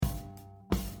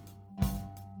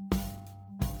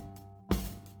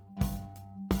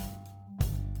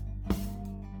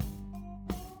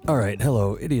All right,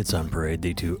 hello, Idiots on Parade,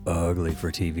 the Too Ugly for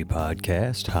TV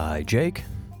podcast. Hi, Jake.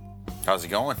 How's it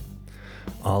going?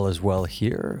 All is well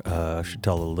here. I should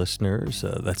tell the listeners,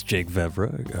 that's Jake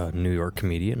Vevra, a New York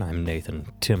comedian. I'm Nathan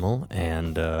Timmel,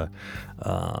 and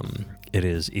it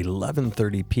is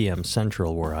 11:30 p.m.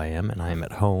 Central where I am, and I am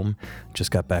at home. Just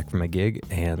got back from a gig,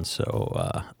 and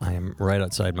so I am right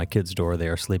outside my kids' door. They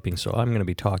are sleeping, so I'm going to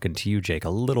be talking to you, Jake, a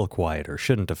little quieter.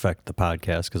 Shouldn't affect the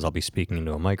podcast because I'll be speaking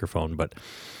into a microphone, but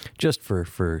just for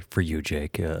you,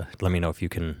 Jake, let me know if you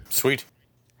can. Sweet.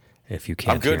 If you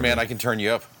can't. I'm good, man. Me. I can turn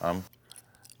you up.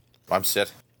 I'm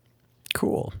set.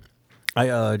 Cool.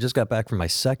 I just got back from my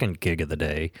second gig of the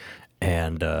day,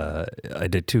 and I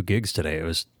did 2 gigs today. It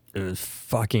was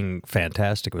fucking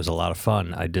fantastic. It was a lot of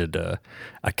fun. I did a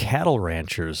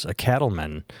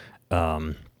cattlemen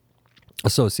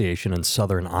association in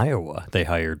southern Iowa. They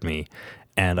hired me,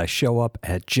 and I show up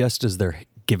at just as they're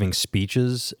giving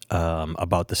speeches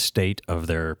about the state of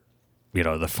their,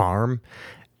 the farm.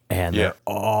 And they're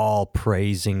all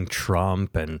praising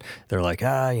Trump, and they're like,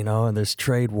 and this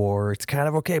trade war, it's kind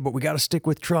of okay, but we got to stick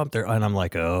with Trump. And I'm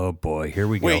like, oh boy, here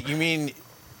we go. Wait, you mean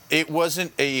it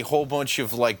wasn't a whole bunch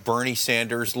of like Bernie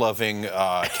Sanders loving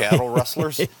cattle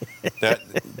rustlers?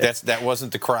 That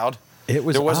wasn't the crowd. It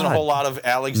was. There wasn't odd. a whole lot of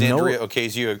Alexandria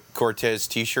Ocasio-Cortez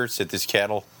T-shirts at this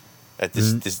cattle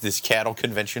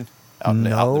convention out in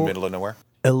the middle of nowhere.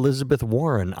 Elizabeth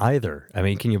Warren either. I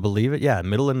mean, can you believe it? Yeah,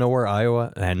 middle of nowhere,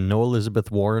 Iowa, and no Elizabeth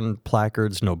Warren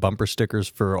placards, no bumper stickers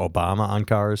for Obama on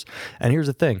cars. And here's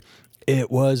the thing,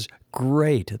 it was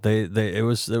great. It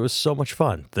was so much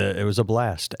fun. It was a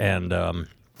blast. And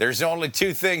there's only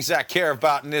 2 things I care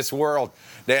about in this world.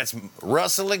 That's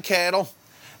rustling cattle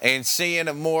and seeing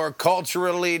a more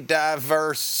culturally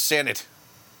diverse Senate.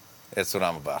 That's what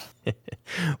I'm about.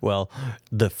 Well,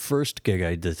 the first gig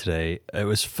I did today, it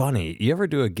was funny. You ever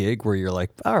do a gig where you're like,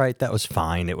 all right, that was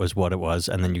fine. It was what it was.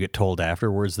 And then you get told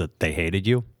afterwards that they hated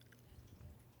you?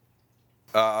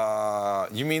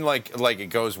 You mean like it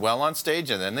goes well on stage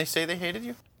and then they say they hated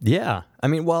you? Yeah. I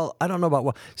mean, well, I don't know about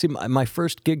what. See, my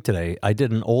first gig today, I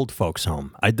did an old folks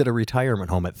home. I did a retirement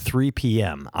home at 3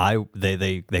 p.m.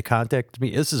 They contacted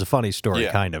me. This is a funny story,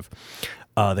 kind of.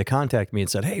 They contacted me and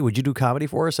said, hey, would you do comedy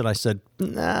for us? And I said,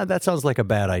 nah, that sounds like a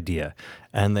bad idea.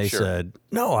 And they said,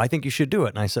 no, I think you should do it.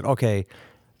 And I said, okay,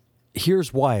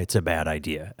 here's why it's a bad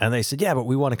idea. And they said, yeah, but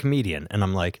we want a comedian. And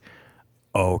I'm like,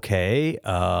 okay,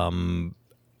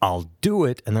 I'll do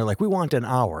it. And they're like, we want an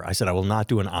hour. I said, I will not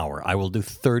do an hour. I will do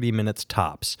 30 minutes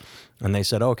tops. And they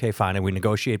said, okay, fine. And we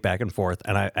negotiate back and forth.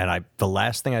 And I the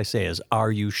last thing I say is,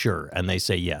 are you sure? And they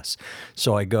say yes.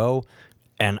 So I go,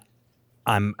 and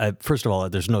I'm first of all,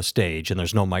 there's no stage and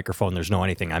there's no microphone, there's no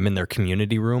anything. I'm in their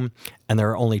community room, and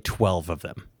there are only 12 of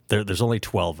them. There's only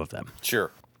 12 of them. Sure.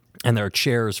 And there are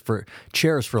chairs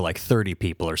for like 30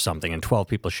 people or something, and 12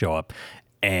 people show up,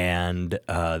 and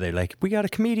they're like, we got a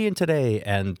comedian today,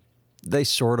 and they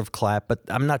sort of clap, but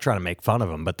I'm not trying to make fun of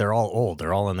them, but they're all old.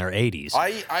 They're all in their 80s.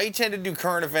 I tend to do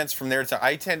current events from there to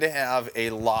I tend to have a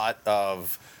lot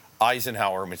of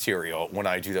Eisenhower material when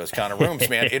I do those kind of rooms,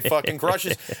 man. It fucking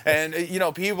crushes. And,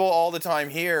 people all the time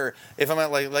here, if I'm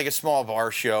at like a small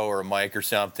bar show or a mic or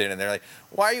something, and they're like,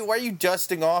 why are you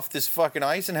dusting off this fucking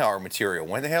Eisenhower material?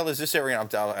 When the hell is this area?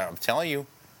 I'm telling you,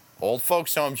 old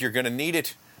folks' homes, you're going to need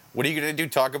it. What are you going to do?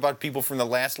 Talk about people from the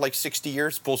last, 60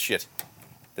 years? Bullshit.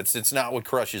 It's not what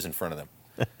crushes in front of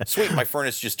them. Sweet, my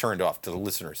furnace just turned off to the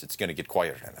listeners. It's going to get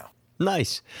quieter now.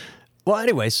 Nice. Well,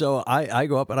 anyway, so I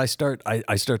go up and I start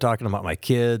talking about my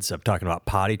kids. I'm talking about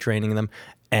potty training them,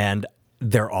 and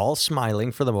they're all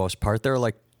smiling for the most part. There are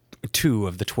like 2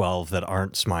 of the 12 that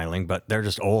aren't smiling, but they're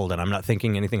just old, and I'm not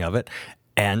thinking anything of it.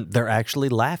 And they're actually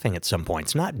laughing at some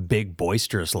points. Not big,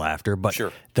 boisterous laughter, but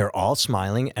They're all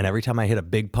smiling, and every time I hit a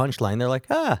big punchline, they're like,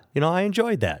 I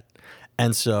enjoyed that.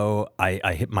 And so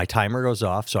I hit, my timer goes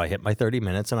off, so I hit my 30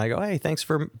 minutes, and I go, hey, thanks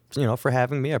for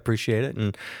having me. I appreciate it.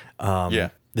 And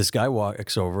this guy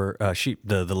walks over,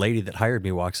 the lady that hired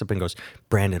me walks up and goes,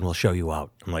 Brandon, we'll show you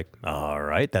out. I'm like, all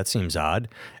right, that seems odd.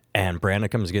 And Brandon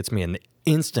comes and gets me, and the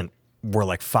instant we're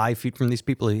like 5 feet from these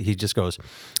people, he just goes,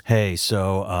 hey,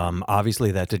 so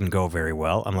obviously that didn't go very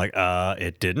well. I'm like,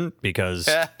 it didn't, because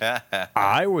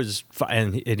I was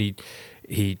fine. And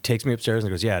he takes me upstairs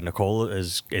and goes, yeah, Nicole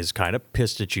is kind of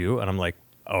pissed at you. And I'm like,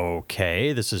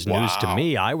 okay, this is news to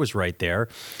me. I was right there.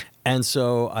 And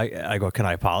so I go, can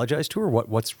I apologize to her?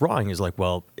 What's wrong? He's like,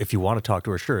 well, if you want to talk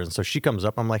to her, sure. And so she comes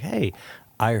up. I'm like, hey,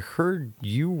 I heard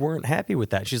you weren't happy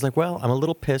with that. She's like, well, I'm a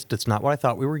little pissed. It's not what I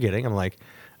thought we were getting. I'm like,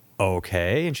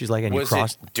 okay. And she's like, and you Was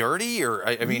crossed. it dirty or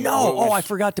I mean? No, what was- I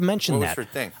forgot to mention what that. was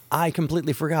her thing? I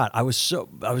completely forgot. I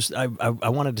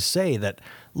wanted to say that,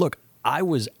 look, I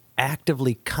was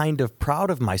actively kind of proud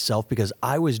of myself because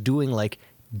I was doing like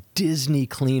Disney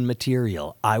clean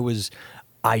material.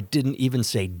 I didn't even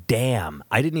say damn.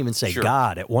 I didn't even say Sure.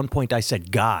 God. At one point I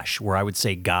said gosh, where I would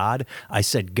say God. I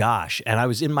said gosh. And I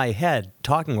was in my head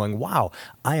talking, going, wow,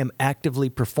 I am actively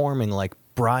performing like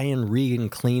Brian Regan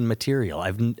clean material.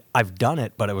 I've done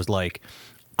it, but it was like,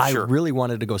 I Sure. really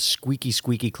wanted to go squeaky,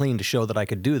 squeaky clean to show that I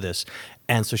could do this.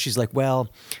 And so she's like, well,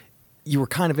 you were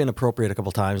kind of inappropriate a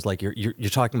couple times. Like you're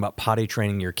talking about potty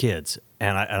training your kids.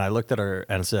 And I looked at her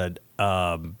and said,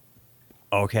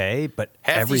 okay, but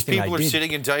Half these everything people I are did.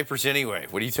 sitting in diapers anyway.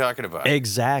 What are you talking about?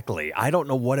 Exactly. I don't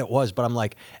know what it was, but I'm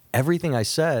like, everything I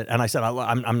said, and I said,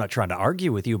 I'm not trying to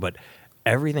argue with you, but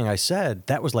everything I said,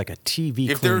 that was like a TV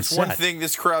If clean there's set. one thing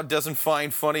this crowd doesn't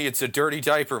find funny, it's a dirty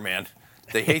diaper, man.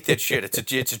 They hate that shit. It's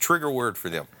a trigger word for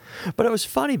them. But it was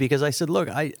funny because I said, look,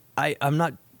 I'm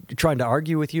not trying to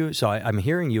argue with you, so I'm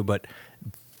hearing you, but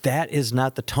that is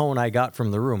not the tone I got from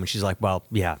the room. And she's like, well,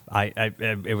 yeah,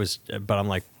 it was, but I'm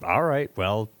like, all right,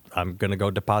 well, I'm going to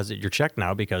go deposit your check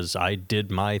now because I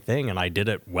did my thing and I did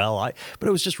it well. But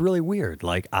it was just really weird.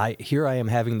 Like here I am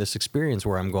having this experience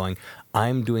where I'm going,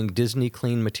 I'm doing Disney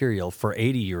clean material for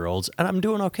 80-year-olds and I'm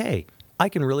doing okay. I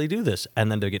can really do this.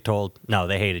 And then to get told, no,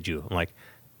 they hated you. I'm like,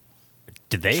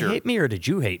 did they Sure. hate me or did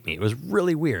you hate me? It was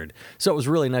really weird. So it was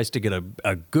really nice to get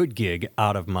a good gig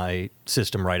out of my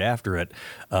system right after it.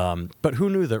 But who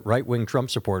knew that right-wing Trump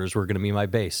supporters were going to be my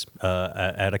base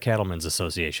at a cattlemen's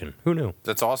association? Who knew?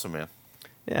 That's awesome, man.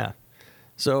 Yeah.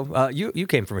 So you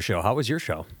came from a show. How was your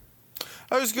show?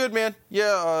 That was good, man.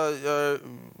 Yeah,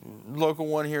 local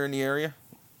one here in the area,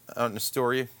 out in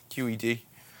Astoria, QED.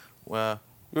 Well,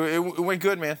 it went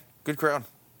good, man. Good crowd.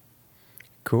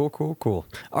 Cool.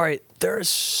 All right, there's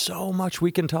so much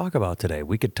we can talk about today.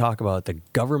 We could talk about the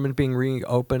government being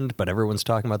reopened, but everyone's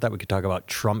talking about that. We could talk about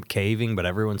Trump caving, but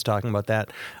everyone's talking about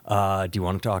that. Do you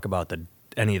want to talk about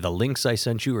any of the links I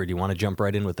sent you, or do you want to jump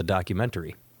right in with the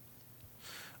documentary?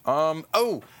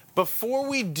 Before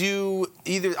we do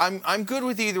either, I'm good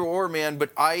with either or, man. But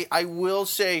I will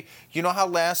say, you know how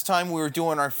last time we were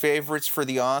doing our favorites for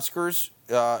the Oscars,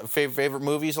 favorite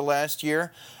movies of last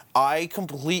year, I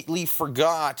completely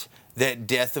forgot that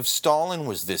Death of Stalin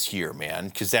was this year, man,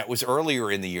 because that was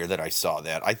earlier in the year that I saw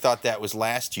that. I thought that was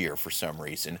last year for some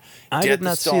reason. I Death did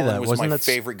not of Stalin see that. was Wasn't my that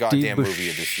favorite Steve goddamn movie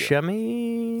of this year.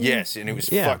 Buscemi? Yes, and it was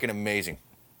fucking amazing.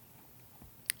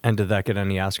 And did that get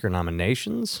any Oscar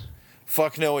nominations?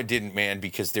 Fuck no, it didn't, man,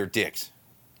 because they're dicks.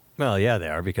 Well, yeah, they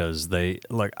are because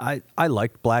I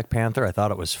liked Black Panther. I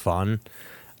thought it was fun.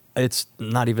 It's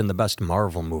not even the best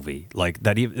Marvel movie. Like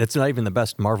that, it's not even the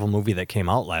best Marvel movie that came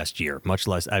out last year. Much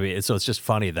less, I mean, so it's just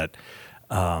funny that,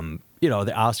 the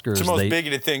Oscars. It's the most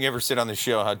bigoted thing ever said on the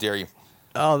show. How dare you?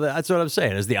 Oh, that's what I'm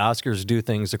saying. Is the Oscars do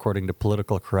things according to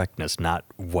political correctness, not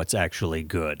what's actually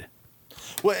good.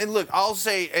 Well, and look, I'll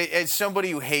say, as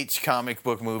somebody who hates comic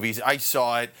book movies, I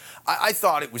saw it. I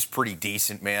thought it was pretty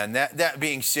decent, man. That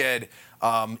being said,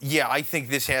 yeah, I think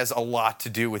this has a lot to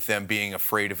do with them being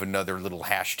afraid of another little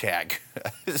hashtag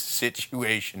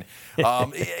situation. I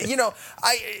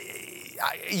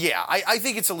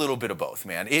think it's a little bit of both,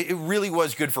 man. It really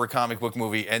was good for a comic book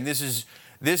movie, and this is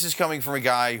coming from a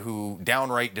guy who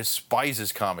downright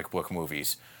despises comic book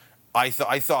movies. I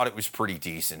thought it was pretty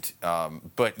decent,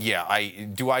 but yeah,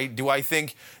 do I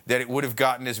think that it would have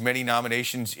gotten as many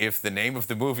nominations if the name of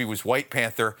the movie was White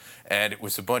Panther and it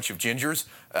was a bunch of gingers?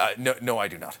 No, I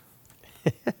do not.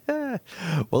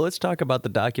 Well, let's talk about the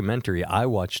documentary I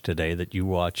watched today that you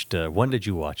watched. When did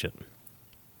you watch it?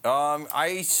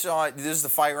 I saw it. This is the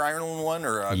Fire Island one,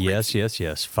 or Yes.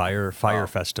 Fire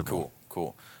Festival.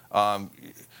 Cool.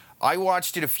 I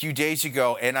watched it a few days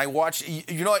ago, and I watched.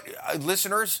 You know what,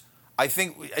 listeners? I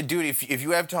think, dude, if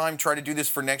you have time, try to do this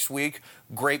for next week.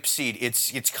 Grapeseed.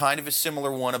 It's kind of a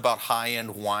similar one about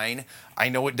high-end wine. I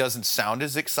know it doesn't sound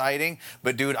as exciting,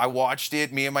 but dude, I watched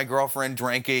it. Me and my girlfriend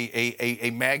drank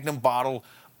a Magnum bottle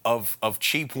of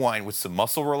cheap wine with some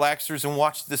muscle relaxers and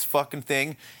watched this fucking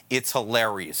thing. It's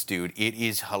hilarious, dude. It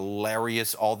is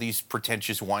hilarious. All these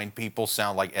pretentious wine people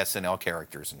sound like SNL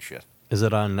characters and shit. Is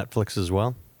it on Netflix as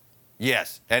well?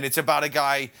 Yes, and it's about a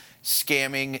guy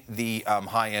scamming the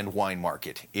high-end wine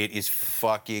market. It is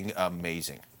fucking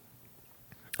amazing.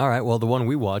 All right. Well, the one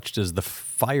we watched is the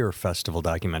Fire Festival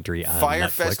documentary on Fire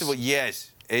Netflix. Festival,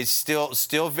 yes, it's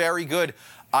still very good.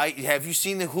 Have you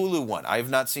seen the Hulu one? I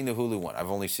have not seen the Hulu one. I've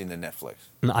only seen the Netflix.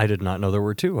 I did not know there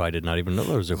were two. I did not even know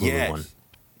there was a Hulu one.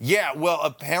 Yeah, well,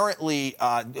 apparently,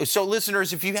 so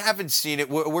listeners, if you haven't seen it,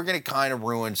 we're going to kind of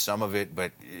ruin some of it,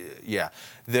 but yeah,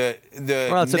 the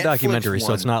Well, it's a Netflix documentary, so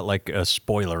one- it's not like a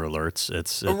spoiler alerts.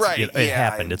 It's Right, it yeah.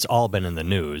 happened. It's all been in the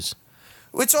news.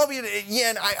 It's all being,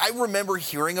 yeah, and I remember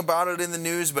hearing about it in the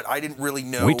news, but I didn't really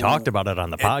know. We talked about it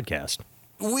on the podcast.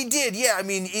 We did, yeah. I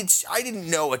mean, I didn't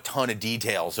know a ton of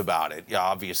details about it. Yeah,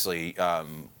 obviously,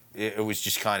 it was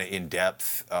just kind of in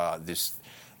depth.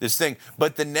 This thing,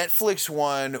 but the Netflix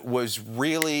one was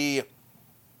really,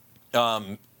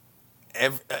 everybody,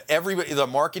 the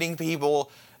marketing people,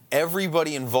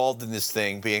 everybody involved in this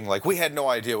thing being like, we had no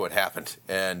idea what happened,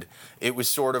 and it was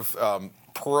sort of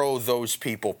pro those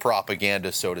people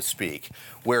propaganda, so to speak.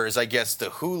 Whereas I guess the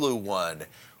Hulu one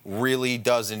really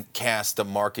doesn't cast the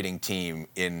marketing team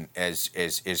in as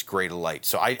great a light.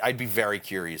 So I'd be very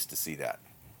curious to see that.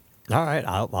 All right,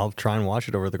 I'll try and watch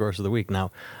it over the course of the week.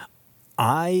 Now,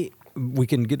 we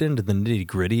can get into the nitty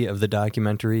gritty of the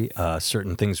documentary,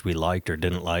 certain things we liked or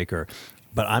didn't like,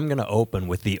 but I'm going to open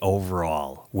with the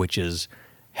overall, which is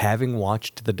having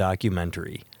watched the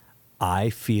documentary, I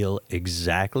feel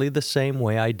exactly the same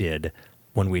way I did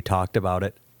when we talked about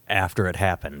it after it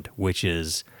happened, which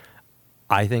is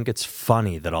I think it's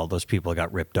funny that all those people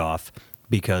got ripped off,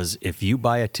 because if you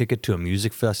buy a ticket to a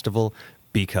music festival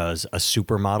because a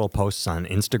supermodel posts on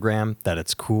Instagram that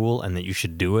it's cool and that you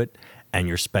should do it, and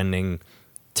you're spending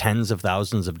tens of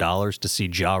thousands of dollars to see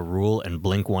Ja Rule and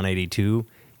Blink-182,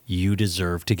 you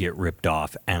deserve to get ripped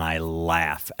off. And I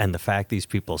laugh. And the fact these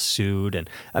people sued, and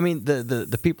I mean,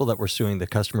 the people that were suing, the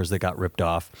customers that got ripped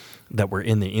off that were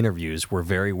in the interviews were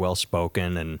very well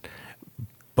spoken,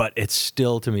 but it's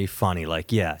still to me funny.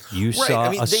 Like, yeah, you saw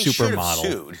a supermodel.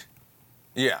 Sued.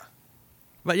 Yeah.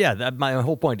 But yeah, my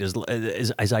whole point is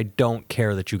I don't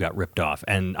care that you got ripped off.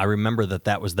 And I remember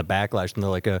that was the backlash. And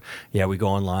they're like, yeah, we go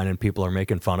online and people are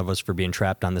making fun of us for being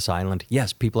trapped on this island.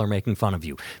 Yes, people are making fun of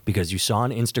you because you saw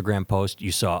an Instagram post,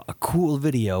 you saw a cool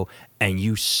video, and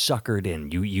you suckered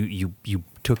in. You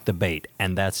took the bait,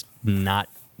 and that's not.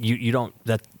 You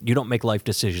don't make life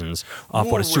decisions off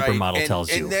what a supermodel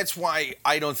tells you. And that's why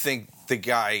I don't think the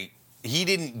guy, he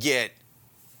didn't get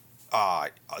a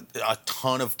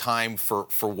ton of time for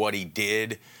what he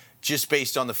did, just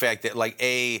based on the fact that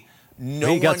he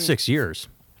got 6 years.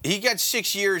 He got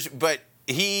 6 years, but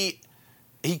he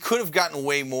could have gotten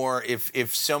way more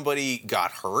if somebody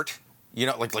got hurt. You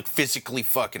know, like physically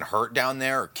fucking hurt down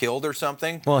there or killed or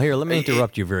something. Well, here, let me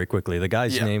interrupt you very quickly. The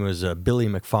guy's name was Billy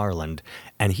McFarland,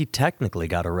 and he technically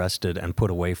got arrested and put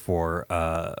away for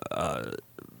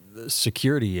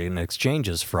security and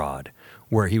exchanges fraud,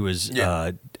 where he was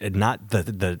not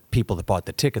the people that bought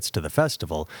the tickets to the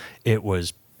festival. It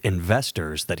was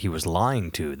investors that he was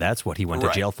lying to. That's what he went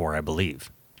to jail for, I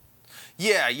believe.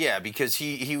 Yeah, because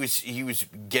he was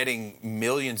getting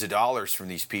millions of dollars from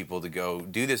these people to go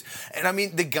do this. And I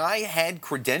mean, the guy had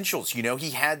credentials, you know, he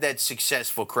had that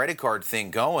successful credit card thing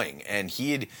going, and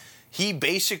he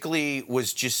basically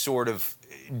was just sort of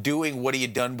doing what he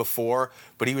had done before,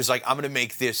 but he was like, I'm going to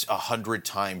make this 100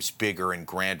 times bigger and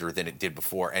grander than it did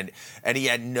before. And he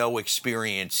had no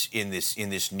experience in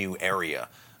this new area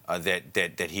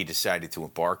that he decided to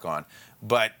embark on.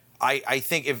 But I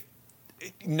think if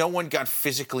no one got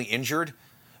physically injured,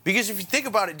 because if you think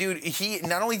about it, dude, he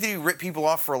not only did he rip people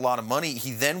off for a lot of money,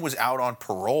 he then was out on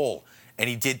parole and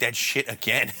he did that shit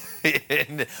again.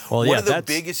 And well, one of the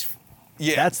biggest.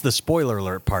 Yeah. That's the spoiler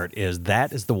alert part.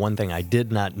 That is the one thing I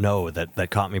did not know that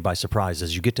caught me by surprise.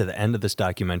 As you get to the end of this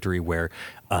documentary, where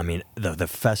I mean, the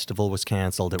festival was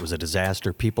canceled, it was a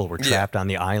disaster. People were trapped on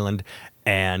the island,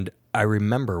 and I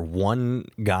remember one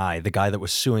guy, the guy that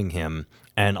was suing him,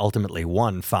 and ultimately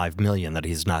won $5 million that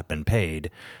he's not been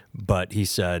paid. But he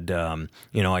said,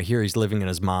 I hear he's living in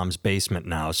his mom's basement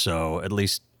now, so at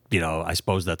least, I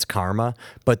suppose that's karma.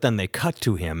 But then they cut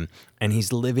to him, and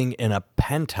he's living in a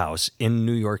penthouse in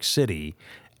New York City,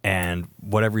 and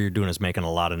whatever you're doing is making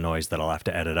a lot of noise that I'll have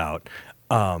to edit out.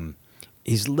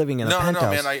 He's living in a penthouse.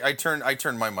 No, man, I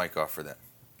turned my mic off for that.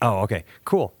 Oh, okay,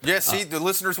 cool. Yeah, see, the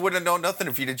listeners wouldn't know nothing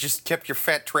if you'd have just kept your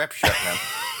fat trap shut, man.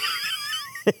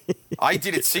 I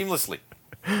did it seamlessly.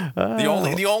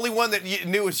 The only one that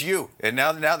knew was you, and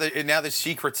now the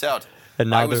secret's out. And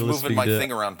now I was moving my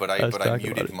thing around, but I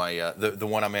muted my the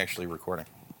one I'm actually recording.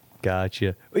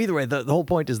 Gotcha. Either way, the whole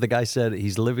point is the guy said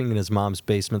he's living in his mom's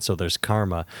basement, so there's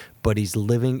karma, but he's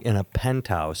living in a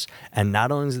penthouse. And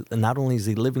not only is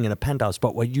he living in a penthouse,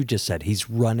 but what you just said, he's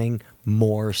running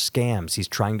more scams. He's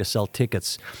trying to sell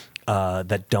tickets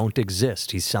that don't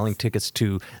exist. He's selling tickets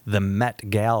to the Met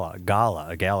Gala,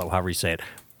 however you say it.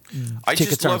 I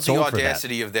just love the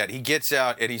audacity of that. He gets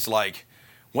out and he's like,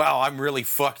 wow, I'm really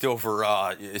fucked over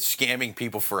scamming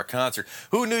people for a concert.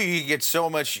 Who knew you could get so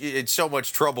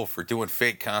much trouble for doing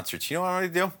fake concerts? You know what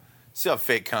I'm gonna do? Sell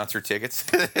fake concert tickets.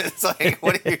 It's like,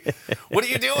 what are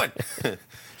you doing?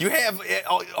 You have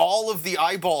all of the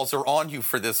eyeballs are on you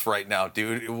for this right now,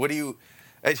 dude. What do you?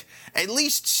 At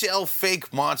least sell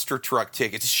fake monster truck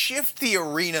tickets. Shift the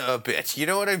arena a bit. You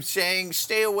know what I'm saying?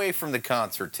 Stay away from the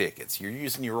concert tickets. You're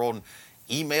using your own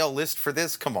email list for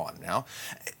this? Come on now.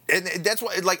 And that's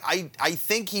why, like, I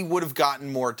think he would have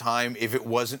gotten more time if it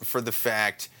wasn't for the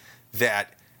fact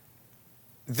that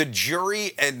the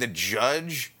jury and the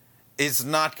judge is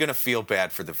not going to feel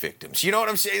bad for the victims. You know what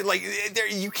I'm saying? Like,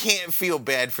 you can't feel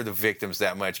bad for the victims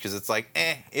that much because it's like,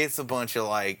 it's a bunch of,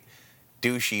 like,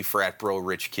 douchey frat bro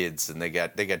rich kids, and they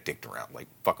got dicked around. Like,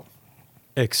 fuck them.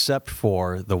 Except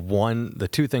for the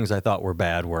two things I thought were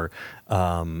bad were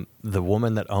the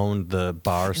woman that owned the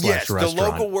bar / restaurant. Yes, the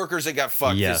local workers that got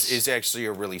fucked Yes. is actually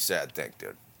a really sad thing,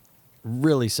 dude.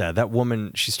 Really sad. That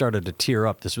woman, she started to tear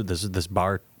up. This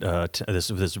bar,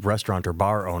 this restaurant or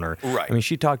bar owner. Right. I mean,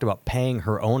 she talked about paying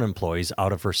her own employees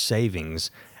out of her savings,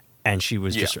 and she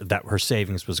was just that her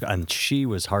savings was, and she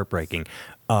was heartbreaking.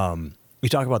 You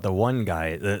talk about the one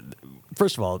guy.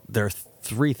 First of all, there are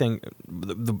three things.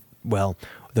 Well,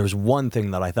 there's one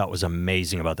thing that I thought was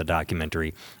amazing about the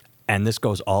documentary, and this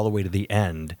goes all the way to the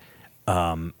end.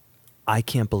 I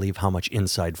can't believe how much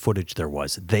inside footage there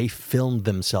was. They filmed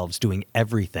themselves doing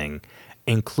everything,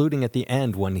 including at the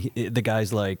end when the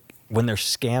guy's like, when they're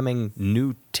scamming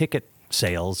new ticket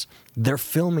sales, they're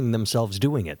filming themselves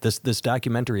doing it. This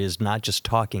documentary is not just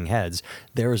talking heads.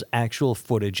 There is actual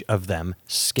footage of them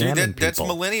scamming Dude, that's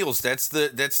people. millennials. That's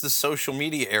the social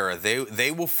media era.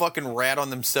 They will fucking rat on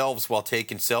themselves while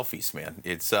taking selfies, man.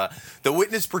 It's the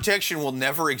witness protection will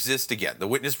never exist again. The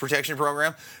witness protection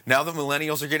program. Now that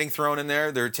millennials are getting thrown in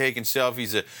there, they're taking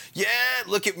selfies. Yeah,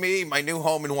 look at me, my new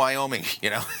home in Wyoming.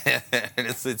 You know, and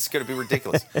it's going to be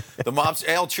ridiculous. The mobs,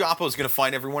 El Chapo is going to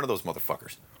find every one of those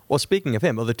motherfuckers. Well, speaking of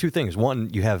him, the two things. One,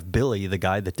 you have Billy, the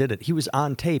guy that did it. He was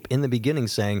on tape in the beginning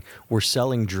saying, "We're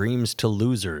selling dreams to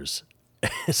losers."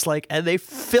 It's like, and they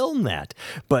filmed that.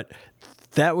 But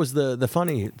that was the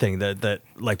funny thing that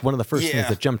like one of the first things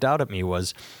that jumped out at me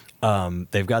was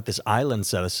they've got this island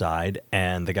set aside,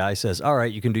 and the guy says, "All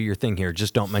right, you can do your thing here.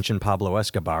 Just don't mention Pablo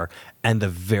Escobar." And the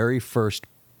very first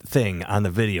thing on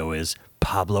the video is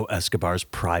Pablo Escobar's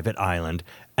private island,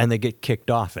 and they get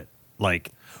kicked off it.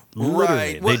 Like, literally.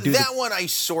 Right. Well, that one I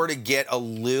sort of get a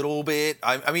little bit.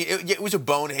 I mean, it was a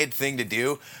bonehead thing to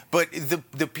do, but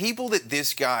the people that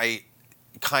this guy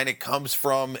kind of comes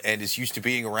from and is used to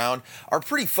being around are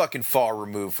pretty fucking far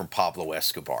removed from Pablo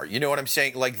Escobar. You know what I'm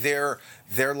saying? Like, they're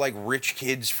like rich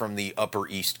kids from the Upper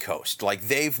East Coast. Like,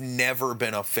 they've never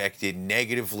been affected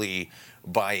negatively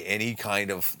by any kind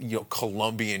of, you know,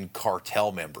 Colombian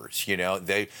cartel members. You know,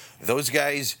 those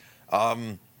guys are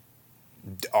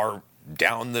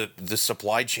down the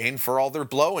supply chain for all their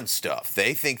blow and stuff.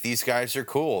 They think these guys are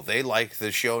cool. They like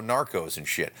the show Narcos and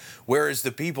shit. Whereas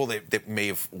the people that may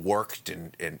have worked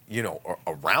and you know,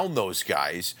 around those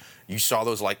guys, you saw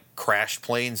those like crashed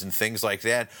planes and things like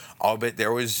that. I'll bet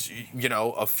there was, you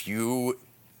know, a few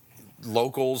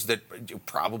locals that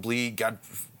probably got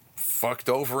fucked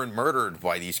over and murdered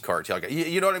by these cartel guys.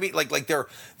 You know what I mean? Like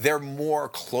they're more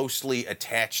closely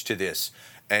attached to this.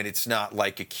 And it's not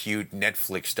like a cute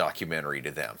Netflix documentary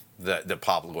to them, the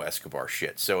Pablo Escobar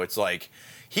shit. So it's like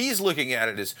he's looking at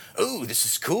it as, oh, this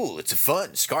is cool. It's a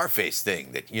fun Scarface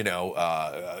thing that, you know,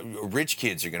 rich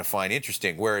kids are going to find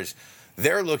interesting. Whereas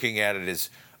they're looking at it as,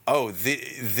 oh,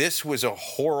 this was a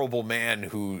horrible man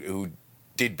who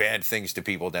did bad things to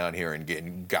people down here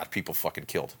and got people fucking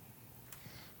killed.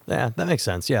 Yeah, that makes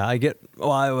sense. Yeah, I get.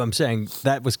 Well, I'm saying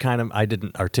that was kind of. I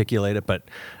didn't articulate it, but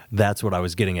that's what I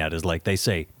was getting at. Is like they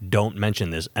say, don't mention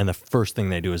this, and the first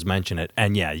thing they do is mention it.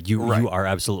 And yeah, you are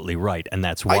absolutely right, and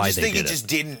that's why I just they think did he just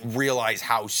didn't realize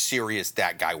how serious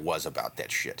that guy was about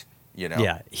that shit. You know?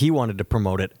 Yeah, he wanted to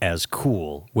promote it as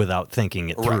cool without thinking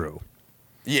it through.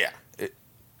 Yeah.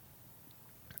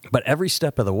 But every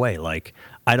step of the way, like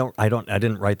I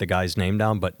didn't write the guy's name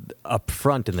down, but up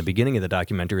front in the beginning of the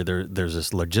documentary, there's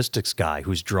this logistics guy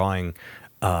who's drawing,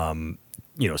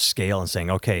 scale and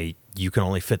saying, okay, you can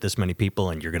only fit this many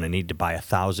people, and you're going to need to buy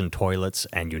 1,000 toilets,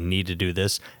 and you need to do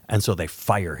this, and so they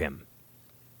fire him.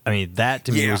 I mean, that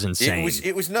to me was insane.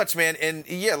 It was nuts, man. And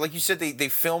yeah, like you said, they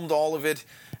filmed all of it,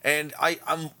 and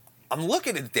I'm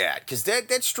looking at that because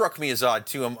that struck me as odd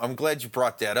too. I'm glad you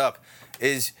brought that up.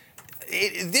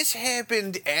 This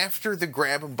happened after the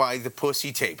grab 'em by the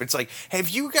pussy tape. It's like, have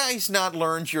you guys not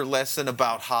learned your lesson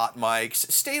about hot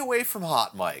mics? Stay away from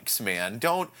hot mics, man.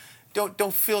 Don't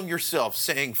don't film yourself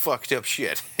saying fucked up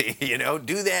shit. You know,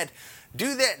 do that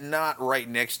not right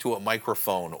next to a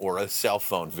microphone or a cell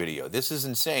phone video. This is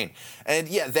insane. And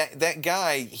yeah, that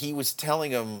guy, he was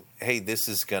telling him, hey, this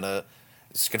is gonna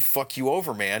fuck you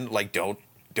over, man. Like, don't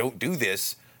do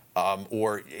this.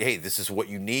 Or hey, this is what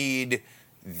you need.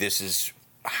 This is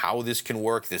how this can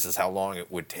work. This is how long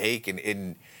it would take.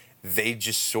 And they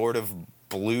just sort of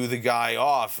blew the guy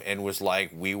off and was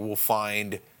like, we will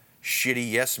find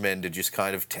shitty yes men to just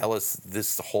kind of tell us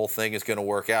the whole thing is going to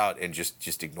work out, and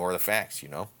just ignore the facts, you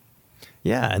know?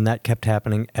 Yeah, and that kept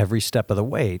happening every step of the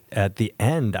way. At the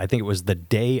end, I think it was the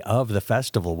day of the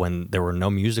festival when there were no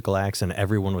musical acts and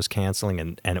everyone was canceling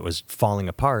and it was falling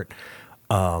apart.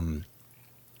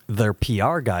 Their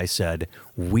PR guy said,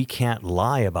 we can't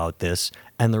lie about this.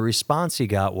 And the response he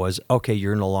got was, okay,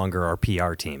 you're no longer our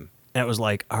PR team. And it was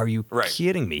like, are you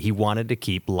kidding me? He wanted to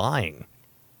keep lying.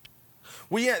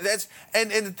 Well, yeah, that's and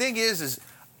the thing is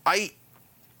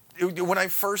when I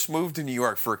first moved to New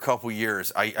York for a couple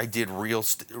years, I did real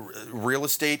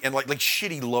estate and like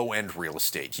shitty low end real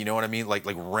estate. You know what I mean? Like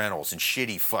rentals and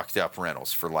shitty fucked up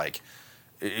rentals for like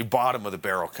bottom of the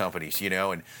barrel companies. You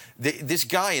know, and this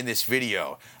guy in this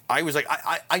video, I was like,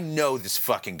 I know this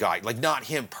fucking guy, like not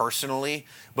him personally,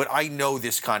 but I know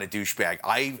this kind of douchebag.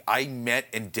 I met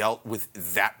and dealt with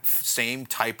that same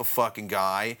type of fucking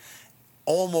guy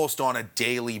almost on a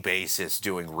daily basis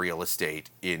doing real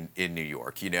estate in New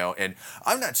York, you know? And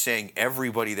I'm not saying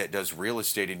everybody that does real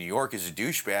estate in New York is a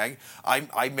douchebag.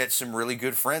 I met some really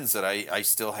good friends that I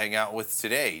still hang out with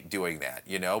today doing that,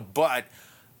 you know? But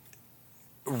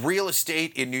real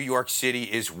estate in New York City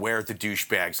is where the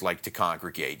douchebags like to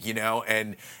congregate, you know?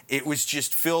 And it was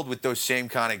just filled with those same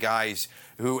kind of guys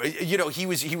who, you know, he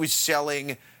was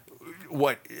selling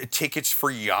tickets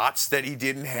for yachts that he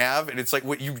didn't have. And it's like,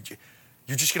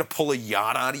 you're just gonna pull a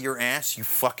yacht out of your ass, you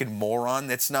fucking moron.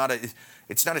 It's not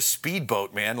a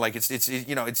speedboat, man. Like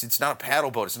it's not a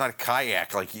paddle boat. It's not a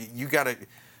kayak. Like you gotta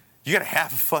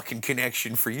have a fucking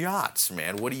connection for yachts,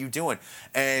 man. What are you doing?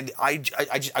 And I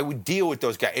would deal with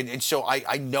those guys, and so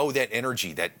I know that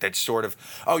energy, that sort of,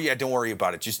 oh yeah, don't worry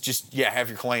about it. Just have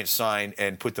your client sign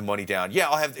and put the money down.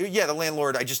 Yeah, the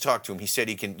landlord. I just talked to him. He said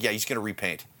he can. Yeah, he's gonna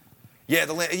repaint. Yeah,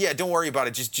 don't worry about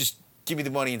it. Just give me the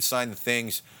money and sign the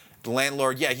things. The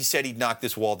landlord, yeah, he said he'd knock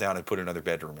this wall down and put another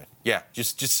bedroom in. Yeah,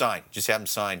 just sign. Just have him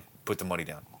sign, put the money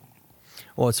down.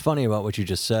 Well, what's funny about what you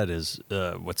just said is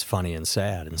what's funny and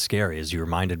sad and scary is you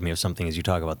reminded me of something as you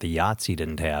talk about the yachts he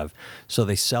didn't have. So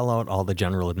they sell out all the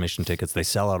general admission tickets. They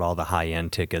sell out all the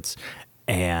high-end tickets.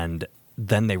 And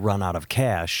then they run out of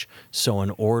cash. So in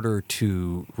order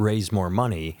to raise more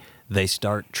money, they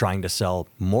start trying to sell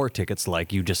more tickets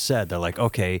like you just said. They're like,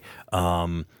 okay,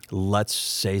 let's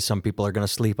say some people are going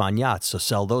to sleep on yachts, so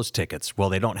sell those tickets. Well,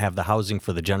 they don't have the housing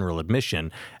for the general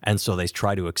admission, and so they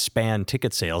try to expand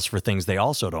ticket sales for things they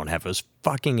also don't have. It was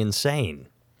fucking insane.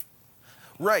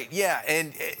 Right, yeah,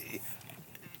 and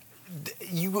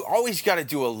you always got to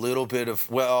do a little bit of,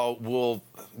 well, we'll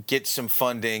get some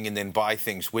funding and then buy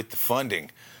things with the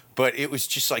funding. But it was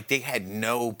just like they had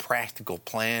no practical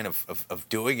plan of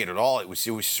doing it at all. It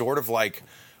was sort of like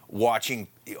watching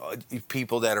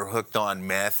people that are hooked on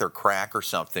meth or crack or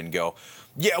something go,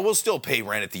 yeah, we'll still pay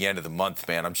rent at the end of the month,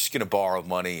 man. I'm just going to borrow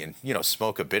money and,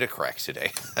 smoke a bit of crack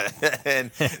today.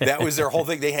 And that was their whole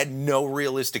thing. They had no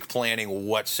realistic planning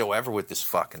whatsoever with this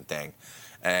fucking thing.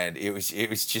 And it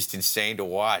was just insane to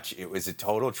watch. It was a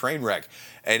total train wreck.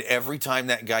 And every time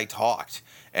that guy talked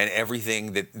and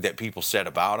everything that people said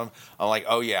about him, I'm like,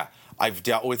 oh yeah, I've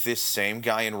dealt with this same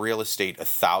guy in real estate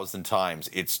 1,000 times.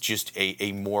 It's just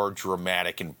a more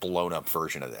dramatic and blown up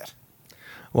version of that.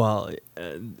 Well,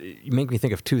 you make me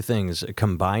think of two things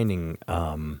combining.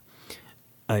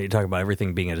 You talk about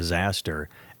everything being a disaster,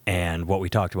 and what we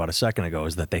talked about a second ago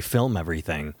is that they film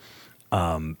everything.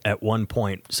 At one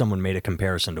point, someone made a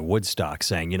comparison to Woodstock,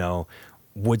 saying,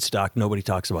 Woodstock, nobody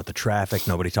talks about the traffic,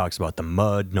 nobody talks about the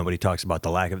mud, nobody talks about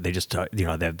the lack of. They just talk, they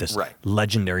have this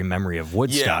legendary memory of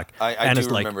Woodstock. Yeah, I do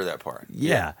remember that part.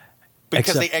 Yeah,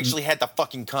 because they actually had the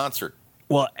fucking concert.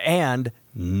 Well, and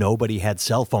nobody had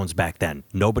cell phones back then.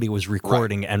 Nobody was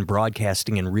recording and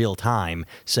broadcasting in real time,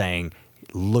 saying,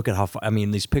 "Look at how."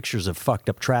 These pictures of fucked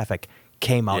up traffic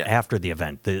came out after the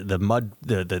event. The mud,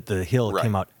 the hill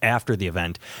came out after the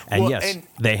event, and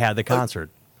they had the concert.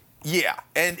 Yeah,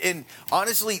 and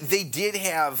honestly, they did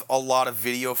have a lot of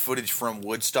video footage from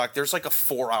Woodstock. There's like a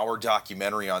 4-hour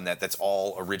documentary on that. That's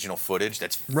all original footage.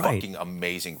 That's fucking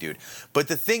amazing, dude. But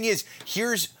the thing is,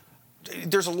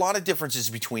 there's a lot of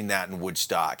differences between that and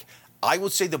Woodstock. I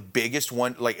would say the biggest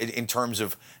one, like in terms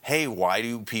of, hey, why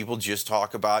do people just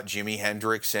talk about Jimi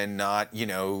Hendrix and not,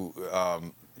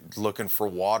 looking for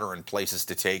water and places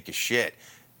to take a shit?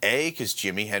 A, because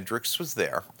Jimi Hendrix was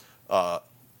there,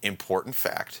 important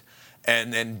fact,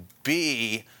 and then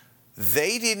B,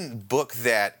 they didn't book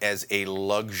that as a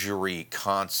luxury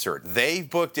concert. They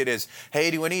booked it as, hey,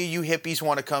 do any of you hippies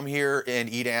want to come here and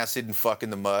eat acid and fuck in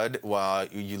the mud while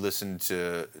you listen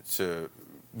to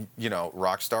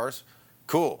rock stars?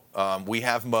 Cool. We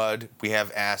have mud. We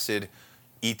have acid.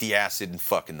 Eat the acid and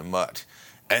fuck in the mud.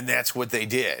 And that's what they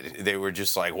did. They were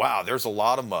just like, wow, there's a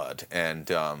lot of mud and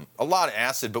a lot of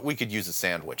acid, but we could use a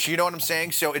sandwich. You know what I'm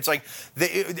saying? So it's like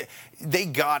they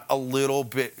got a little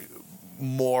bit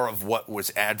more of what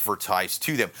was advertised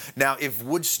to them. Now, if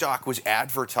Woodstock was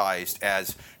advertised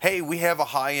as, hey, we have a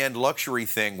high-end luxury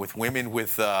thing with women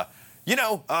with,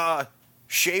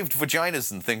 shaved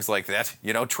vaginas and things like that,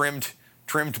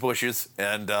 trimmed bushes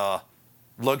and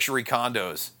luxury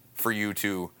condos for you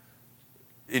to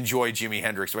enjoy Jimi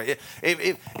Hendrix.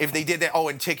 If they did that,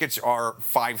 and tickets are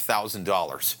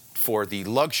 $5,000 for the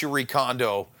luxury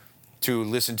condo to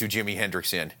listen to Jimi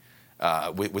Hendrix in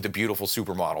with a beautiful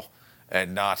supermodel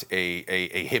and not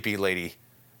a hippie lady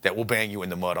that will bang you in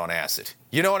the mud on acid.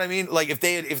 You know what I mean? Like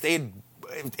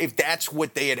if that's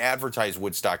what they had advertised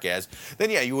Woodstock as, then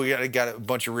yeah, you would have got a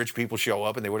bunch of rich people show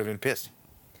up and they would have been pissed.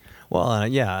 Well, I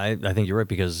think you're right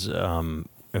because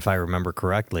if I remember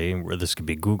correctly, where this could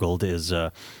be Googled, is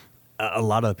a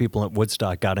lot of the people at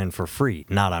Woodstock got in for free,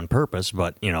 not on purpose,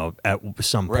 but at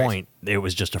some point it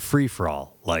was just a free for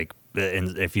all. Like,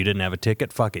 and if you didn't have a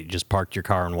ticket, fuck it, you just parked your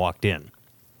car and walked in.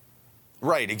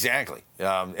 Right, exactly,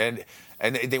 and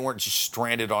they weren't just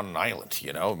stranded on an island.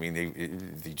 I mean,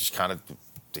 they just kind of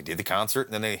they did the concert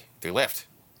and then they left.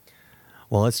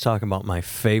 Well, let's talk about my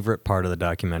favorite part of the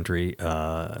documentary. There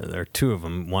are two of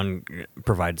them. One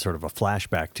provided sort of a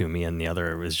flashback to me, and the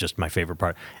other is just my favorite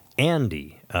part.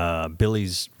 Andy,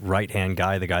 Billy's right-hand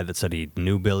guy, the guy that said he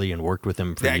knew Billy and worked with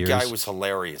him for years. That guy was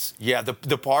hilarious. Yeah,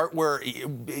 the part where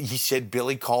he said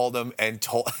Billy called him and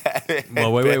told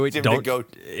well, wait, don't go.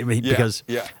 Because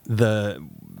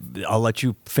I'll let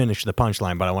you finish the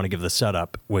punchline, but I want to give the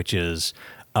setup, which is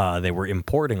they were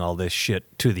importing all this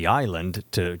shit to the island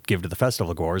to give to the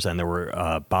festival goers, and there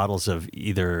were bottles of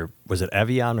either, was it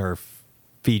Evian or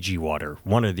Fiji water,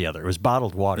 one or the other. It was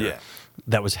bottled water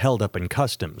that was held up in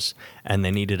customs, and they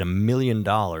needed $1 million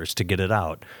to get it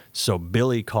out. So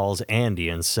Billy calls Andy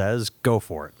and says, go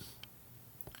for it.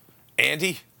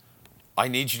 Andy, I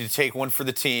need you to take one for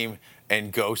the team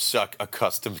and go suck a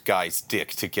customs guy's dick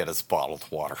to get us bottled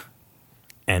water.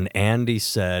 And Andy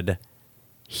said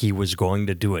he was going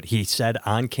to do it. He said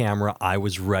on camera, I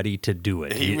was ready to do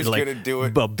it. He was going to do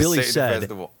it. But Billy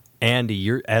said, Andy,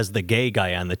 you're as the gay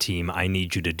guy on the team, I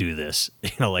need you to do this.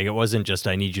 It wasn't just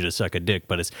I need you to suck a dick,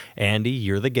 but it's Andy,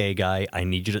 you're the gay guy, I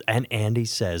need you to. And Andy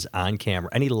says on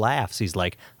camera, and he laughs. He's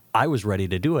like, I was ready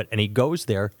to do it. And he goes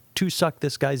there to suck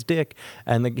this guy's dick.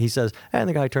 And he says, and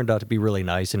the guy turned out to be really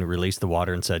nice and released the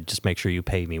water and said, just make sure you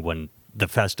pay me when the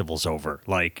festival's over.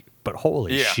 But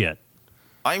holy shit.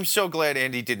 I'm so glad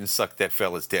Andy didn't suck that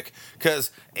fella's dick, because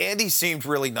Andy seemed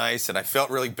really nice, and I felt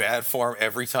really bad for him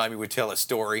every time he would tell a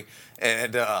story.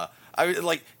 And I was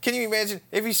like, can you imagine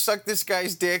if he sucked this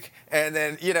guy's dick, and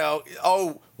then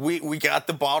we got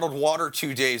the bottled water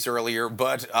 2 days earlier,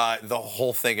 but the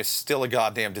whole thing is still a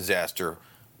goddamn disaster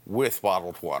with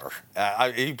bottled water.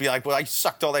 He'd be like, well, I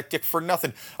sucked all that dick for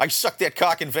nothing. I sucked that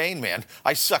cock and vein, man.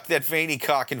 I sucked that veiny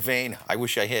cock and vein. I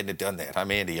wish I hadn't done that.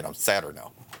 I'm Andy, and I'm sadder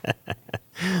now.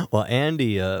 Well,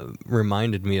 Andy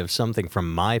reminded me of something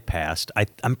from my past.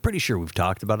 I'm pretty sure we've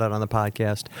talked about it on the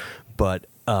podcast, but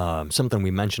something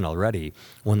we mentioned already.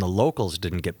 When the locals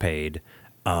didn't get paid,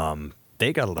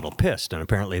 they got a little pissed, and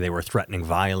apparently they were threatening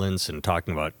violence and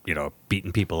talking about,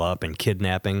 beating people up and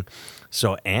kidnapping.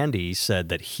 So Andy said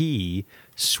that he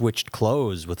switched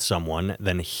clothes with someone,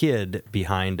 then hid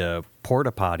behind a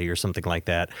porta potty or something like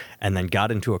that, and then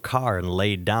got into a car and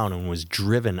laid down and was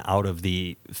driven out of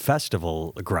the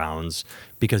festival grounds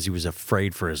because he was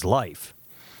afraid for his life.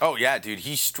 Oh, yeah, dude.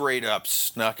 He straight up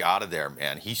snuck out of there,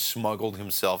 man. He smuggled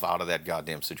himself out of that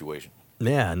goddamn situation.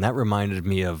 Yeah, and that reminded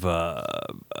me of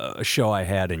a show I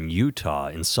had in Utah,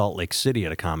 in Salt Lake City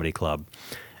at a comedy club.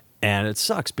 And it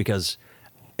sucks because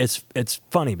it's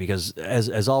funny because,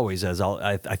 as always,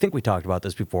 I think we talked about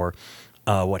this before,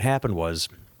 what happened was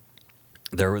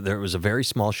there was a very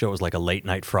small show. It was like a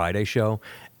late-night Friday show,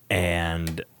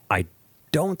 and I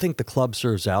don't think the club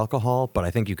serves alcohol, but I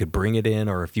think you could bring it in,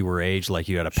 or if you were aged, like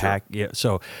you had a pack. Yeah,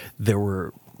 so there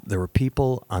were there were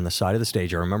people on the side of the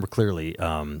stage. I remember clearly,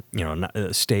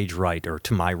 stage right or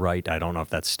to my right. I don't know if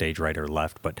that's stage right or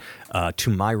left, but to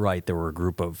my right, there were a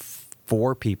group of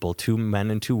 4 people, 2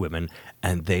 men and 2 women,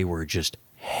 and they were just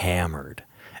hammered.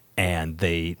 And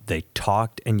they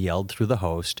talked and yelled through the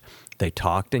host. They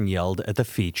talked and yelled at the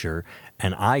feature.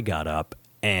 And I got up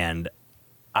and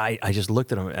I just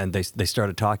looked at them, and they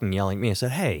started talking and yelling at me. I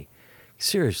said, hey,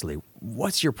 seriously,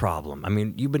 what's your problem? I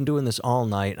mean, you've been doing this all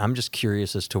night. I'm just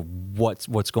curious as to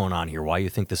what's going on here, why you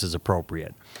think this is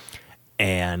appropriate.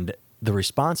 And the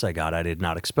response I got, I did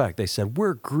not expect. They said,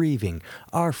 we're grieving.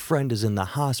 Our friend is in the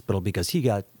hospital because he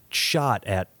got shot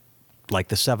at like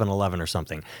the 7-Eleven or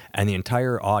something. And the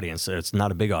entire audience, it's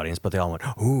not a big audience, but they all went,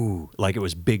 ooh, like it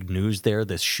was big news there,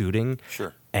 this shooting.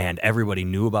 Sure. And everybody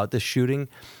knew about this shooting.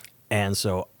 And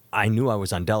so I knew I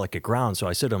was on delicate ground. So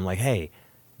I said to him, like, hey,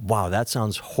 wow, that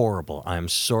sounds horrible. I'm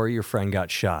sorry your friend got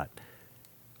shot.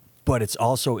 But it's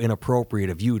also inappropriate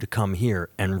of you to come here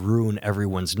and ruin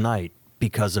everyone's night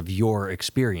because of your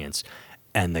experience.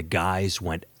 And the guys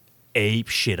went ape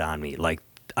shit on me. Like,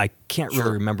 I can't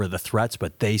really remember the threats,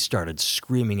 but they started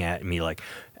screaming at me, like,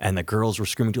 and the girls were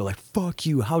screaming too, like, fuck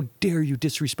you, how dare you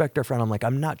disrespect our friend. I'm like,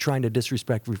 I'm not trying to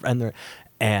disrespect your friend.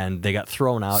 And they got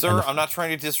thrown out. Sir, I'm not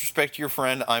trying to disrespect your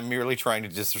friend. I'm merely trying to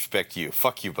disrespect you.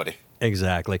 Fuck you, buddy.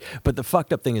 Exactly. But the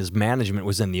fucked up thing is management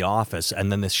was in the office,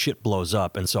 and then this shit blows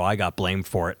up, and so I got blamed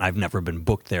for it. I've never been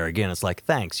booked there again. It's like,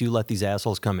 thanks, you let these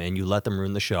assholes come in, you let them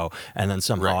ruin the show, and then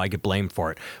somehow I get blamed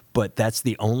for it. But that's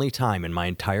the only time in my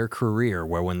entire career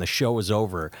where when the show was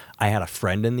over, I had a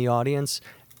friend in the audience,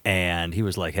 and he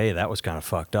was like, hey, that was kind of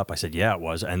fucked up. I said, yeah, it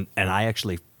was. And I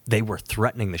actually, they were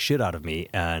threatening the shit out of me,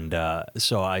 and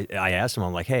so I asked him,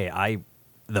 I'm like, hey,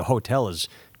 the hotel is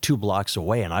 2 blocks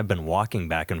away, and I've been walking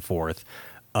back and forth.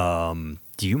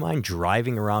 Do you mind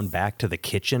driving around back to the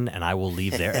kitchen, and I will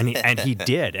leave there? And he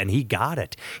did, and he got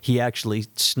it. He actually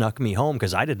snuck me home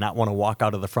because I did not want to walk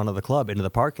out of the front of the club into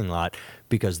the parking lot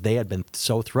because they had been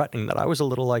so threatening that I was a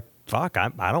little like, fuck,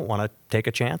 I don't want to take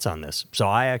a chance on this. So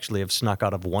I actually have snuck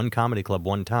out of one comedy club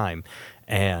one time,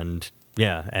 and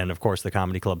yeah, and of course the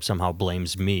comedy club somehow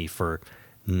blames me for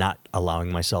not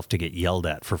allowing myself to get yelled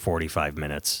at for 45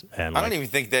 minutes. And I don't even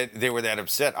think that they were that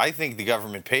upset. I think the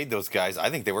government paid those guys. I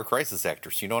think they were crisis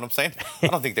actors. You know what I'm saying? I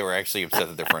don't think they were actually upset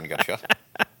that their friend got shot.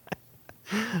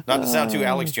 Not to sound too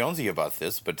Alex Jonesy about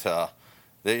this, but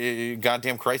the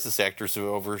goddamn crisis actors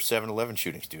over 7-Eleven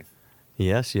shootings, dude.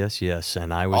 Yes.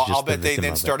 And I was I'll bet they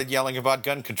then started yelling about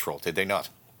gun control, did they not?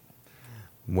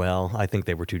 Well, I think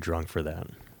they were too drunk for that.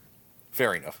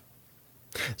 Fair enough.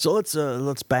 So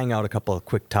let's bang out a couple of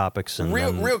quick topics and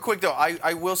real quick though.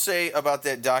 I will say about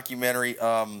that documentary.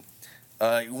 One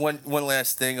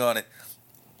last thing on it.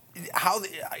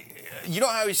 You know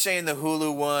how he's saying the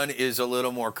Hulu one is a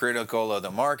little more critical of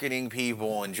the marketing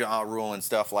people and Ja Rule and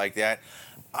stuff like that.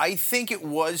 I think it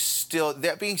was still.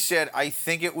 That being said, I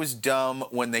think it was dumb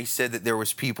when they said that there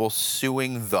was people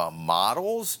suing the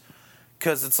models.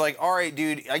 Because it's like, all right,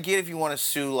 dude, I get if you want to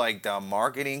sue, like, the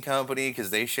marketing company because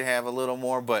they should have a little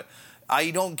more, but I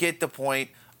don't get the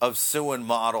point of suing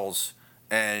models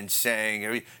and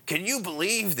saying, can you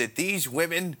believe that these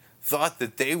women thought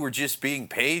that they were just being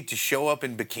paid to show up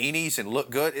in bikinis and look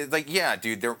good? It's like, yeah,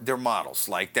 dude, they're models.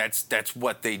 Like, that's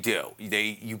what they do.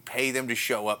 You pay them to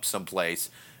show up someplace,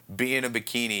 be in a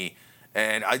bikini.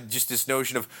 And just this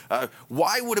notion of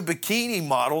why would a bikini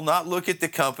model not look at the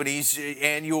company's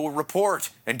annual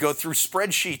report and go through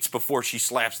spreadsheets before she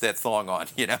slaps that thong on?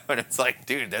 You know, and it's like,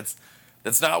 dude, that's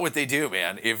not what they do,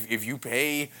 man. If you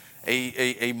pay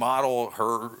a model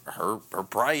her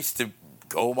price to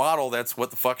go model, that's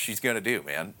what the fuck she's gonna do,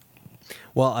 man.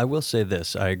 Well, I will say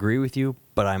this: I agree with you,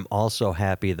 but I'm also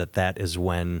happy that is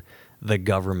when the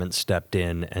government stepped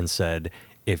in and said,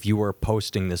 if you are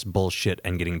posting this bullshit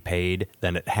and getting paid,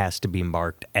 then it has to be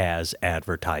marked as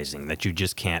advertising. That you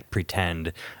just can't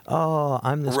pretend, oh,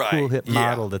 I'm this cool hip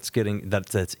model that's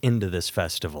into this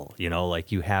festival. You know,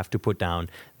 like you have to put down,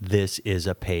 this is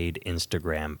a paid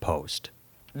Instagram post.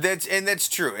 That's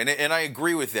true, and I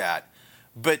agree with that.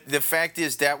 But the fact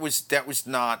is that was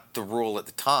not the rule at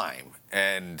the time,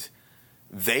 and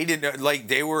they didn't like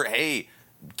they were, hey,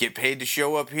 get paid to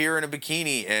show up here in a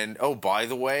bikini, and oh, by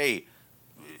the way,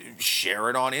 share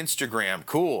it on Instagram.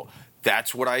 Cool.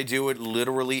 That's what I do at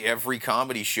literally every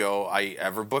comedy show I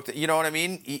ever booked. You know what I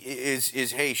mean?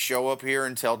 Is hey, show up here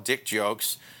and tell dick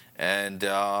jokes, and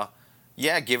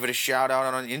give it a shout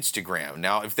out on Instagram.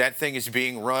 Now, if that thing is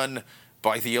being run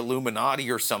by the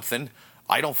Illuminati or something,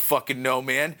 I don't fucking know,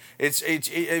 man. It's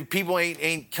people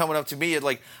ain't coming up to me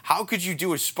like, how could you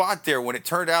do a spot there when it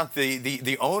turned out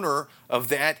the owner of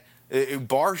that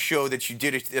bar show that you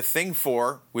did a thing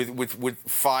for with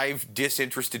 5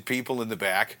 disinterested people in the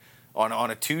back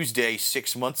on a Tuesday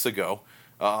 6 months ago.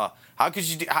 How could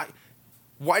you?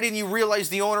 Why didn't you realize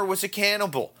the owner was a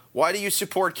cannibal? Why do you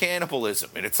support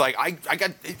cannibalism? And it's like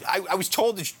I was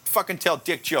told to fucking tell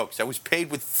dick jokes. I was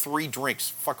paid with 3 drinks.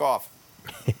 Fuck off.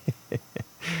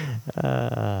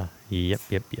 Yep.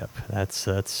 That's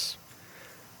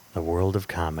the world of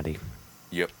comedy.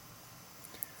 Yep.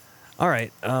 All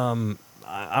right.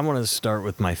 I want to start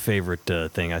with my favorite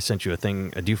thing. I sent you a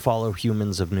thing. Do you follow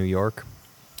Humans of New York?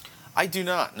 I do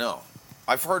not. No,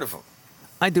 I've heard of them.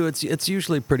 I do. It's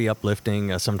usually pretty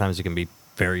uplifting. Sometimes it can be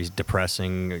very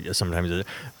depressing. Sometimes,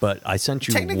 but I sent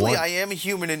you. Technically, I am a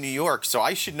human in New York, so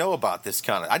I should know about this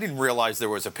kind of. I didn't realize there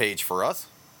was a page for us.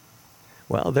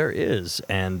 Well, there is,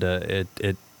 and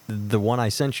the one I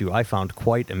sent you, I found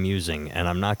quite amusing, and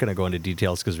I'm not going to go into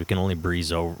details because we can only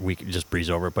breeze over. We can just breeze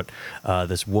over it. But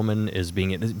this woman is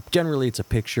being generally it's a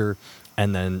picture,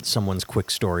 and then someone's quick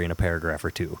story in a paragraph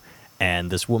or two.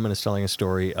 And this woman is telling a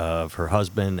story of her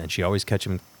husband, and she always catch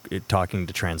him talking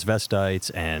to transvestites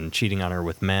and cheating on her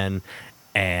with men.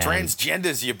 And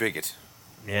transgenders, you bigot.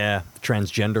 Yeah,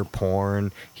 transgender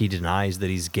porn. He denies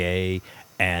that he's gay,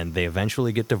 and they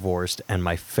eventually get divorced. And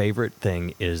my favorite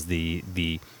thing is the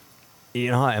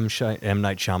you know how M.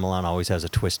 Night Shyamalan always has a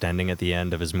twist ending at the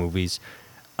end of his movies.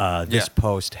 This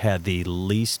post had the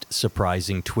least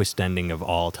surprising twist ending of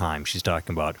all time. She's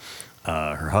talking about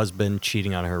her husband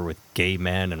cheating on her with gay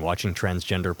men and watching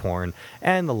transgender porn.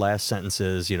 And the last sentence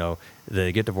is,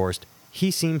 they get divorced.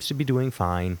 He seems to be doing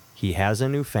fine. He has a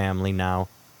new family now,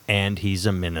 and he's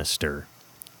a minister.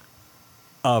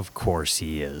 Of course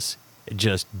he is.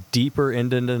 Just deeper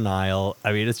into denial.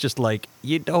 I mean, it's just like,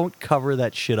 you don't cover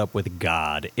that shit up with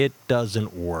God. It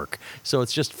doesn't work. So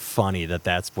it's just funny that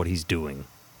that's what he's doing.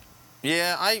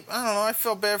 Yeah, I don't know. I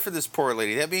felt bad for this poor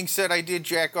lady. That being said, I did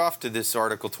jack off to this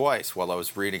article twice while I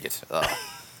was reading it.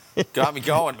 Got me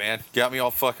going, man. Got me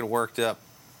all fucking worked up.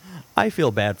 I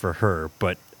feel bad for her,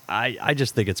 but I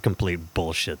just think it's complete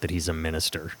bullshit that he's a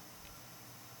minister.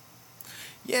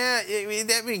 Yeah, I mean,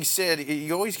 that being said,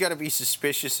 you always got to be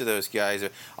suspicious of those guys.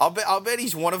 I'll bet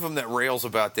he's one of them that rails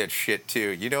about that shit too.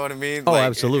 You know what I mean? Oh,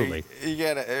 absolutely. You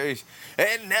gotta.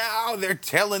 And now they're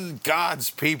telling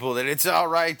God's people that it's all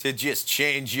right to just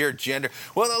change your gender.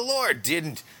 Well, the Lord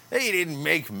didn't. He didn't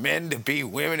make men to be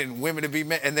women and women to be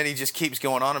men. And then he just keeps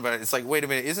going on about it. It's like, wait a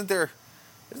minute, isn't there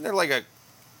like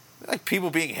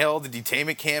people being held in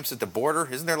detainment camps at the border?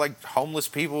 Isn't there like homeless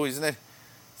people? Isn't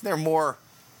there more,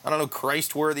 I don't know,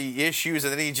 Christ-worthy issues?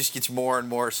 And then he just gets more and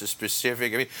more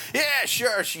specific. I mean, yeah,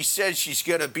 sure, she says she's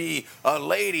going to be a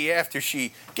lady after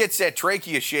she gets that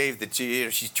trachea shaved that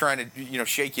she's trying to,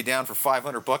 shake you down for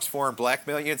 $500 for and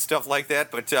blackmail you and stuff like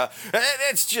that. But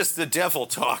that's just the devil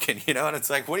talking, and it's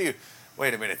like, wait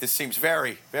a minute, this seems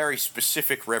very, very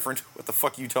specific, Reverend. What the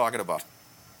fuck are you talking about?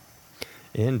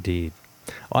 Indeed.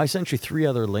 Well, I sent you 3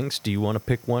 other links. Do you want to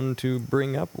pick one to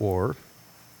bring up, or?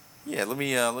 Yeah, let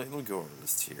me go over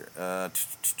this here.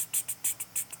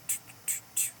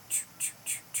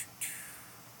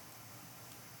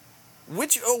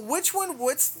 Which one?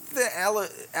 What's the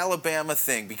Alabama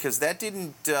thing? Because that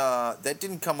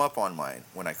didn't come up on mine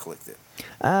when I clicked it.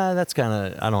 That's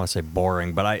kind of, I don't want to say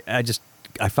boring, but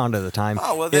I found it at the time.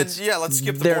 Oh, well then, let's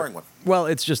skip the boring one. Well,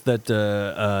 it's just that,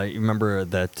 you remember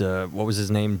that, what was his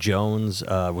name? Jones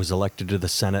was elected to the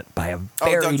Senate by a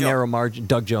very narrow margin.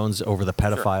 Doug Jones over the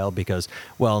pedophile because,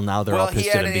 now they're all pissed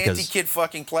at him because... Well, he had an anti-kid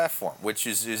fucking platform, which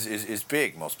is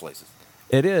big most places.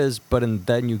 It is, but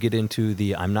then you get into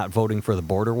the I'm not voting for the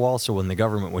border wall. So when the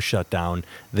government was shut down,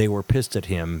 they were pissed at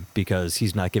him because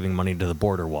he's not giving money to the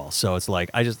border wall. So it's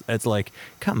like,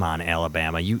 come on,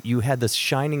 Alabama. You had this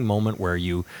shining moment where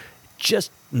you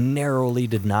just narrowly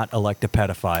did not elect a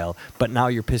pedophile, but now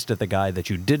you're pissed at the guy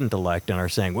that you didn't elect and are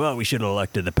saying, well, we should have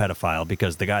elected the pedophile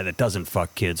because the guy that doesn't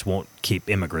fuck kids won't keep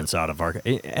immigrants out of our...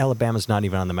 Alabama's not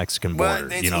even on the Mexican border.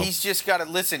 But he's just got to...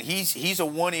 Listen, he's a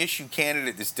one-issue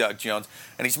candidate, this Doug Jones,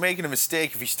 and he's making a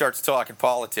mistake if he starts talking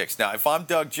politics. Now, if I'm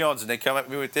Doug Jones and they come at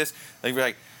me with this, they'd be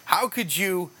like, how could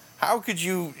you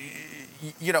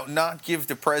not give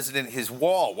the president his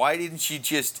wall? Why didn't you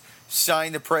just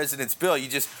sign the president's bill? You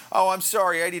just, I'm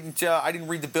sorry, I didn't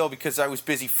read the bill because I was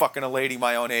busy fucking a lady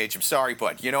my own age. I'm sorry,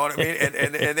 bud. You know what I mean?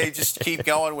 And they just keep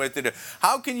going with it.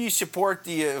 How can you support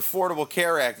the Affordable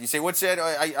Care Act? You say, what's that?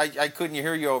 I couldn't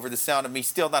hear you over the sound of me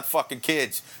still not fucking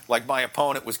kids like my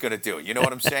opponent was going to do. You know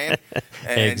what I'm saying?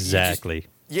 And exactly.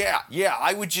 Yeah.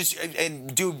 I would just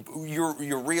and do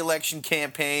your re-election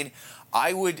campaign.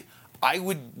 I would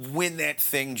win that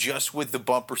thing just with the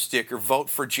bumper sticker. Vote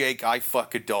for Jake. I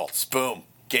fuck adults. Boom.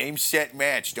 Game, set,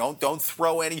 match. Don't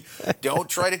throw any. Don't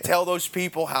try to tell those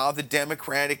people how the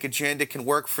Democratic agenda can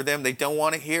work for them. They don't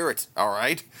want to hear it. All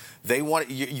right. They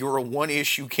want. You're a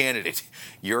one-issue candidate.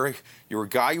 You're a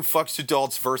guy who fucks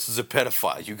adults versus a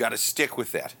pedophile. You got to stick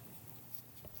with that.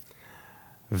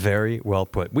 Very well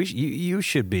put. You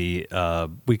should be.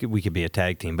 We could be a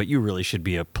tag team, but you really should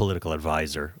be a political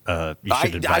advisor. You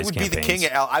should advise I would campaigns. be the king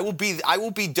of Al. I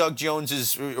will be Doug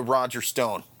Jones's Roger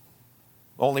Stone,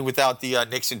 only without the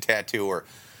Nixon tattoo or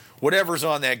whatever's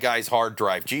on that guy's hard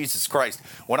drive. Jesus Christ!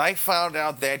 When I found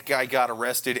out that guy got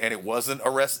arrested and it wasn't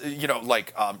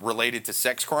related to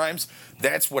sex crimes,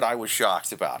 that's what I was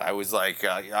shocked about. I was like,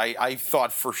 I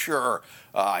thought for sure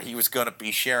he was going to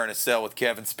be sharing a cell with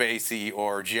Kevin Spacey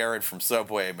or Jared from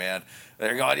Subway. Man,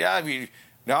 they're going, yeah. I mean,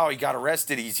 no, he got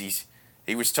arrested.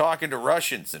 He was talking to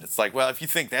Russians, and it's like, well, if you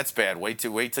think that's bad, wait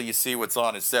till you see what's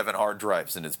on his 7 hard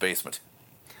drives in his basement.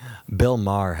 Bill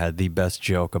Maher had the best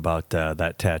joke about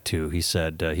that tattoo. He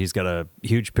said he's got a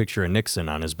huge picture of Nixon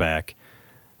on his back,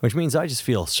 which means I just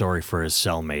feel sorry for his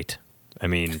cellmate. I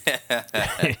mean,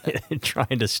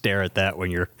 trying to stare at that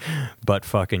when you're butt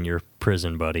fucking your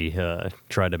prison buddy,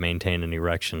 try to maintain an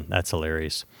erection. That's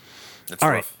hilarious. That's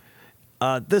All rough.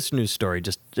 right. This news story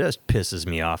just pisses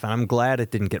me off, and I'm glad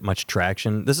it didn't get much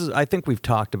traction. I think we've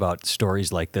talked about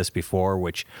stories like this before,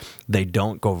 which they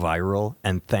don't go viral,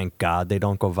 and thank God they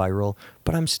don't go viral,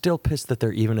 but I'm still pissed that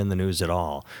they're even in the news at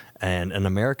all. And an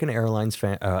American Airlines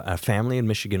a family in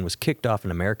Michigan was kicked off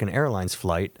an American Airlines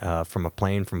flight from a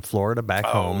plane from Florida back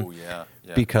home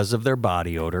because of their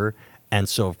body odor. And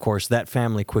so, of course, that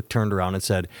family quick turned around and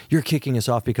said, "You're kicking us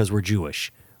off because we're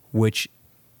Jewish," which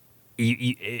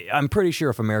I'm pretty sure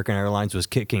if American Airlines was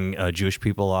kicking Jewish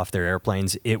people off their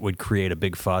airplanes, it would create a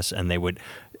big fuss, and it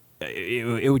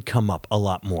would come up a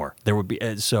lot more. There would be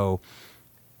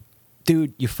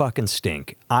dude, you fucking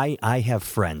stink. I have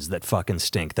friends that fucking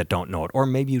stink that don't know it, or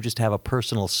maybe you just have a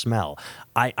personal smell.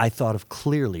 I thought of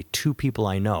clearly 2 people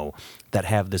I know that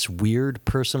have this weird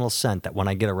personal scent that when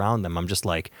I get around them, I'm just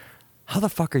like, how the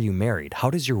fuck are you married? How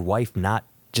does your wife not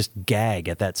just gag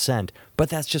at that scent? But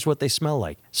that's just what they smell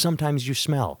like. Sometimes you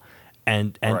smell.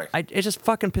 And Right. It just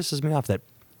fucking pisses me off that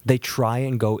they try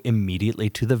and go immediately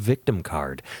to the victim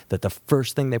card. That the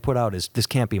first thing they put out is, this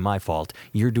can't be my fault.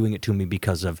 You're doing it to me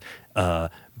because of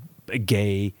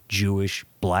gay, Jewish,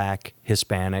 black,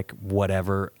 Hispanic,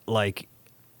 whatever. Like,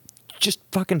 just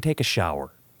fucking take a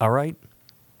shower, all right?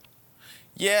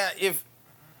 Yeah, if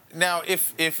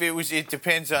it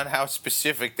depends on how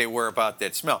specific they were about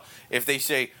that smell. If they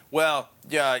say, well,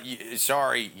 yeah,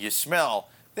 sorry, you smell,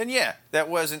 then yeah, that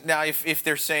wasn't. Now, if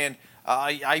they're saying,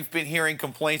 I've been hearing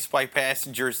complaints by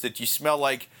passengers that you smell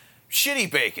like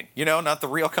shitty bacon, not the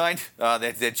real kind,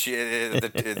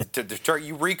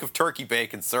 you reek of turkey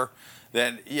bacon, sir,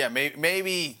 then yeah,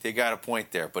 maybe they got a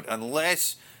point there. But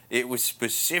unless it was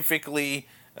specifically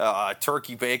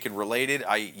turkey bacon related,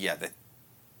 I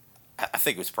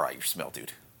think it was probably your smell,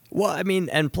 dude. Well, I mean,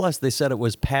 and plus they said it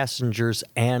was passengers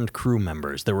and crew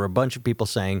members. There were a bunch of people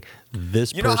saying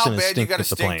this You know person how is bad you got to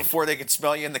the stink plane. before they could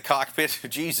smell you in the cockpit?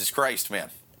 Jesus Christ, man.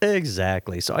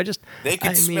 Exactly. So They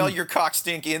can smell your cock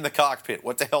stink in the cockpit.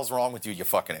 What the hell's wrong with you, you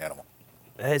fucking animal?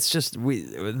 It's just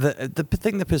the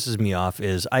thing that pisses me off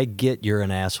is I get you're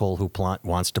an asshole who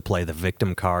wants to play the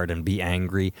victim card and be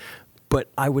angry,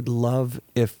 but I would love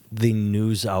if the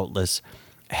news outlets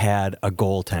had a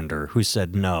goaltender who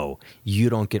said, no, you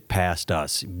don't get past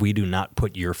us. We do not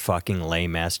put your fucking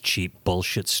lame-ass, cheap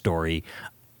bullshit story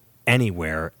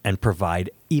anywhere and provide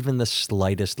even the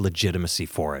slightest legitimacy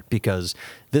for it. Because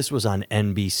this was on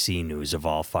NBC News, of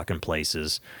all fucking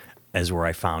places, as where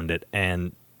I found it.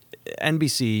 And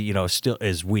NBC, still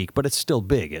is weak, but it's still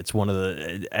big. It's one of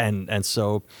the... And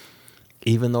so...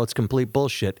 even though it's complete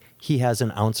bullshit, he has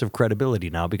an ounce of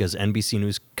credibility now because NBC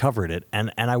News covered it,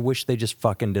 and I wish they just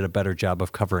fucking did a better job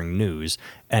of covering news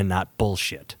and not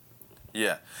bullshit.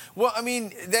 Yeah. Well, I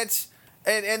mean, that's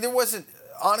and there wasn't,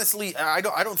 honestly, I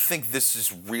don't think this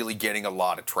is really getting a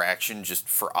lot of traction just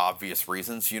for obvious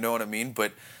reasons, you know what I mean?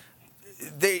 But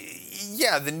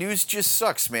the news just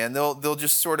sucks, man. They'll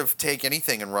just sort of take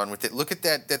anything and run with it. Look at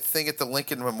that thing at the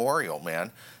Lincoln Memorial,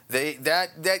 man.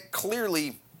 That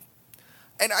clearly.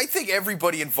 And I think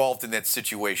everybody involved in that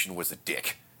situation was a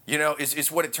dick,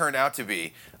 is what it turned out to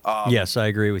be. Yes, I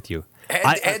agree with you.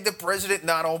 Had the president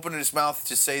not opened his mouth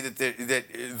to say that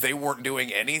they weren't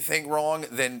doing anything wrong,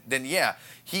 then yeah,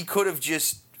 he could have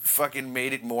just fucking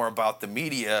made it more about the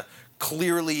media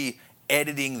clearly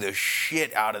editing the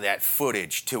shit out of that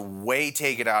footage to way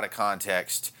take it out of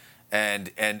context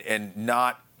and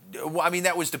not. Well, I mean,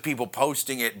 that was the people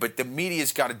posting it, but the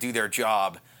media's got to do their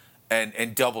job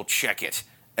and double check it.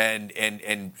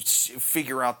 and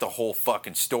figure out the whole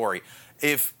fucking story.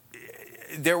 If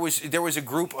there was a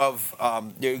group of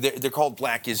they're called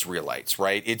Black Israelites,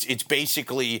 right? It's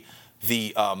basically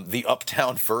the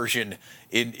uptown version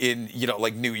in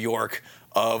like New York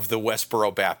of the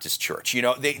Westboro Baptist Church.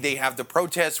 They have the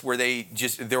protests where they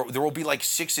just there will be like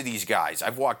 6 of these guys.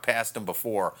 I've walked past them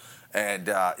before, and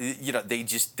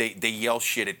they yell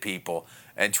shit at people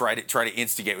and try to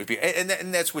instigate with people,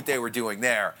 and that's what they were doing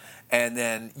there. And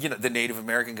then the Native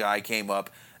American guy came up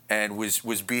and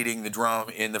was beating the drum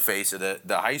in the face of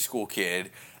the high school kid,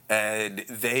 and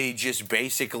they just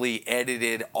basically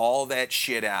edited all that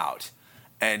shit out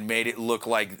and made it look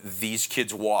like these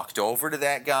kids walked over to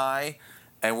that guy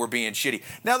and were being shitty.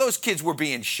 Now, those kids were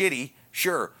being shitty,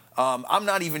 sure. I'm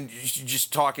not even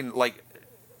just talking like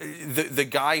the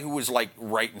guy who was like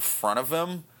right in front of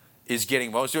him is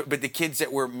getting most of it, but the kids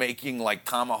that were making like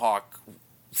tomahawk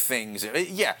things,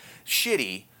 yeah,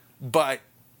 shitty, but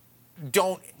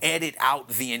don't edit out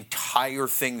the entire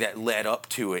thing that led up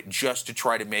to it just to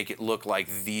try to make it look like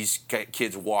these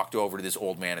kids walked over to this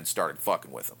old man and started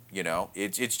fucking with him.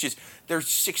 It's just, they're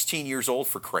 16 years old,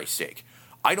 for Christ's sake.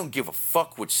 I don't give a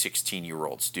fuck what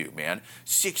 16-year-olds do, man.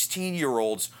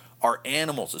 16-year-olds are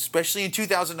animals, especially in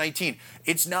 2019.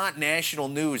 It's not national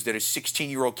news that a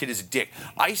 16-year-old kid is a dick.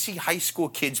 I see high school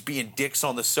kids being dicks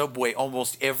on the subway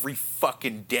almost every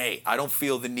fucking day. I don't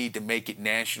feel the need to make it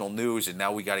national news, and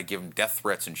now we got to give them death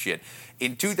threats and shit.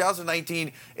 In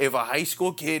 2019, if a high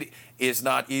school kid is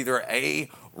not either A,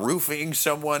 roofing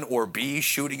someone, or B,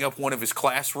 shooting up one of his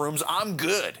classrooms, I'm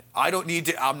good. I don't need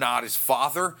to, I'm not his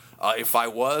father. If I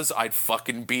was, I'd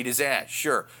fucking beat his ass,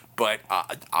 sure. But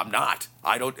I'm not.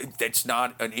 That's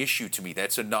not an issue to me.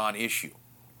 That's a non-issue.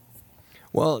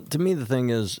 Well, to me, the thing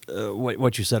is,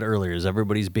 what you said earlier is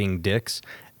everybody's being dicks.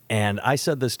 And I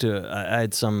said this to, I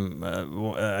had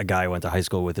a guy I went to high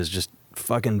school with is just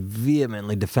fucking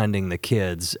vehemently defending the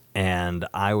kids. And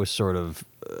I was sort of,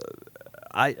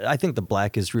 I think the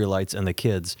Black Israelites and the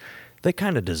kids, they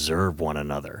kind of deserve one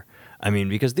another. I mean,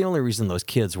 because the only reason those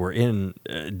kids were in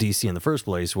D.C. in the first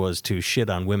place was to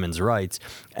shit on women's rights,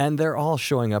 and they're all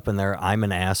showing up in their I'm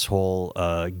an asshole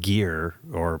gear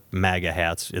or MAGA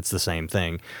hats. It's the same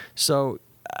thing. So,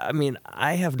 I mean,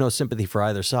 I have no sympathy for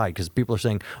either side because people are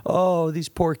saying, oh, these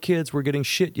poor kids were getting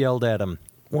shit yelled at them.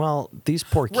 Well, these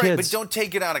poor kids. Right, but don't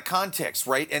take it out of context,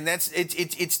 right? And that's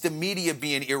it's the media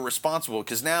being irresponsible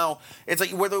because now it's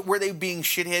like were they being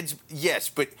shitheads? Yes,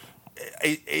 but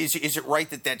is it right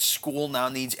that school now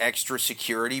needs extra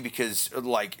security because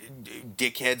like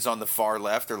dickheads on the far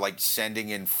left are like sending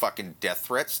in fucking death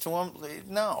threats to them?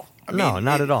 No, no,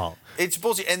 not at all. It's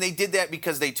bullshit, and they did that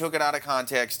because they took it out of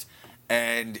context.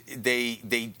 And the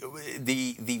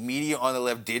media on the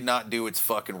left did not do its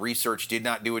fucking research, did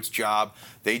not do its job.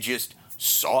 They just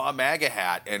saw a MAGA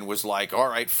hat and was like, all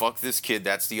right, fuck this kid.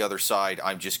 That's the other side.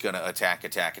 I'm just going to attack,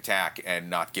 and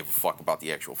not give a fuck about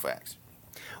the actual facts.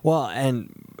 Well,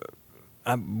 and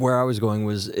where I was going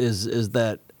is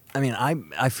that, I mean,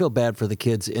 I feel bad for the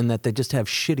kids in that they just have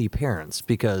shitty parents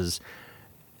because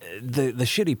the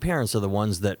shitty parents are the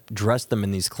ones that dressed them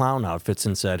in these clown outfits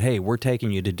and said, hey, we're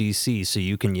taking you to D.C. so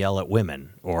you can yell at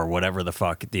women or whatever the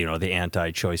fuck, the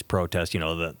anti-choice protest,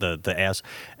 the ass.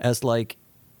 As like,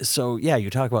 so yeah, you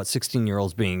talk about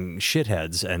 16-year-olds being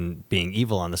shitheads and being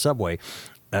evil on the subway,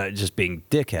 just being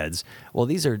dickheads. Well,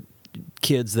 these are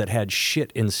kids that had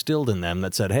shit instilled in them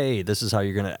that said, hey, this is how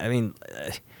you're going to, I mean,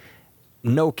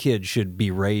 no kid should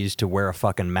be raised to wear a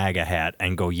fucking MAGA hat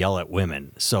and go yell at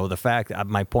women. So the fact,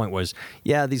 my point was,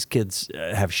 yeah, these kids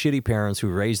have shitty parents who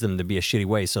raised them to be a shitty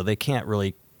way, so they can't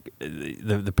really,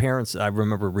 the parents, I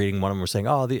remember reading one of them were saying,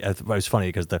 it was funny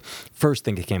because the first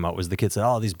thing that came out was the kid said,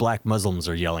 oh, these black Muslims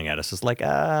are yelling at us. It's like,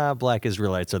 Black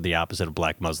Israelites are the opposite of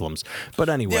black Muslims. But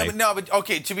anyway. Yeah, but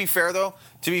okay, to be fair,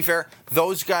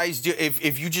 those guys,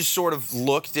 if you just sort of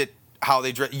looked at how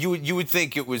they dress, you would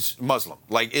think it was Muslim.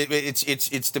 Like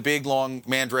it's the big long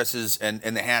man dresses and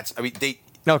the hats. I mean,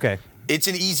 okay. It's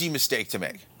an easy mistake to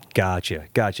make. Gotcha.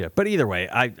 But either way,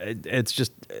 it's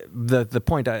just the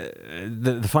point.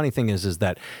 The funny thing is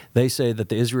that they say that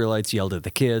the Israelites yelled at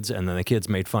the kids, and then the kids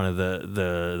made fun of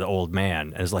the old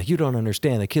man. And it's like, you don't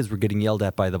understand. The kids were getting yelled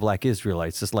at by the Black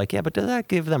Israelites. It's like, yeah, but does that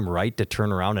give them right to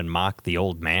turn around and mock the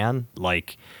old man?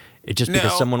 Like, it just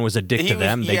because someone was a dick to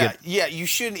them, they get. Yeah, you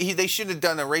shouldn't. They shouldn't have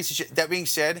done a racist shit. That being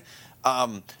said,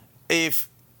 if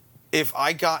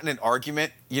I got in an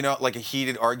argument, like a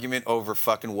heated argument over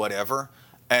fucking whatever,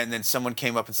 and then someone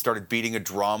came up and started beating a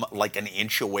drum like an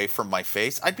inch away from my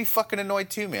face, I'd be fucking annoyed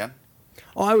too, man.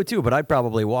 Oh, I would too, but I'd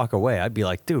probably walk away. I'd be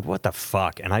like, dude, what the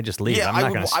fuck? And I just leave. Yeah, I'm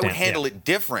not going to I stand. would handle it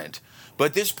different.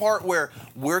 But this part where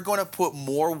we're going to put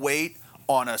more weight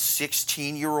on a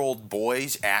 16-year-old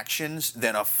boy's actions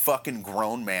than a fucking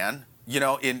grown man, you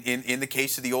know, in the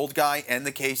case of the old guy and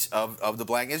the case of the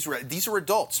black Israel, these are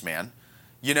adults, man.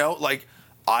 You know, like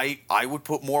I would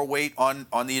put more weight on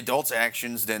the adults'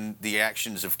 actions than the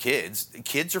actions of kids.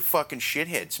 Kids are fucking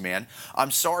shitheads, man.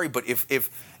 I'm sorry, but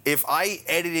if I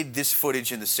edited this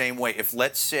footage in the same way, if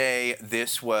let's say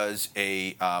this was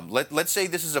a let's say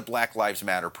this is a Black Lives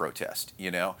Matter protest,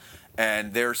 you know,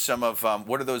 and there's some of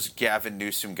what are those Gavin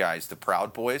Newsom guys, the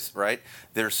Proud Boys, right?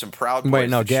 There's some Proud Boys. Wait,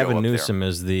 no, that show Gavin up Newsom there.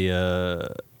 is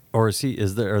the, or is he?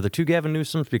 Are there two Gavin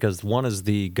Newsoms? Because one is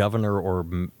the governor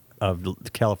of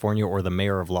California or the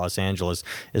mayor of Los Angeles.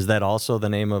 Is that also the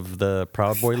name of the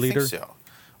Proud Boy leader? I think so.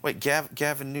 Wait,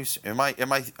 Gavin Newsom.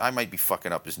 I might be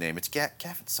fucking up his name. It's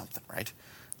Gavin something, right?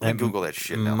 Let me Google that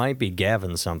shit now. Might be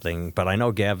Gavin something, but I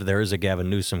know there is a Gavin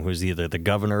Newsom who's either the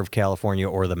governor of California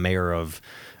or the mayor of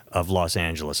Los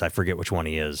Angeles. I forget which one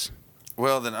he is.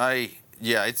 Well, then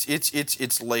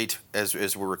it's late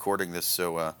as we're recording this,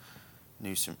 so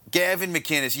Newsom, Gavin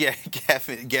McInnes, yeah,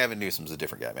 Gavin Newsom's a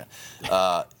different guy,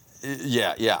 man.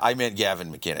 Yeah, I meant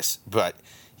Gavin McInnes, but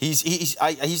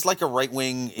he's like a right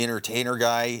wing entertainer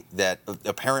guy that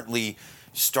apparently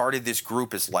started this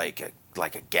group as like a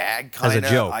gag kind of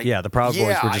as a joke. The Proud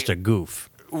Boys were just a goof.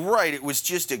 Right, it was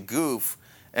just a goof.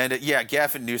 And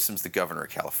Gavin Newsom's the governor of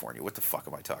California. What the fuck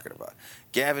am I talking about?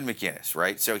 Gavin McInnes,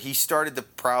 right? So he started the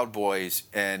Proud Boys,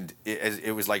 and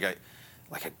it was like a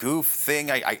goof thing,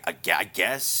 I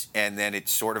guess. And then it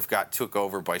sort of took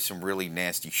over by some really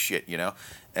nasty shit, you know.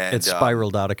 And it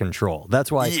spiraled out of control. That's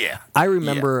why. Yeah, I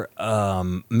remember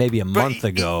maybe a month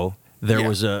ago. There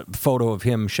was a photo of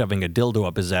him shoving a dildo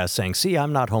up his ass saying, "See,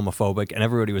 I'm not homophobic," and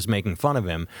everybody was making fun of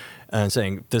him and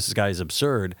saying, "This guy's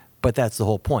absurd." But that's the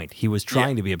whole point. He was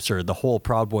trying to be absurd. The whole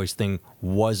Proud Boys thing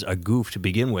was a goof to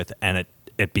begin with, and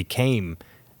it became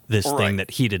this thing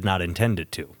that he did not intend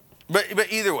it to.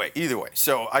 But either way.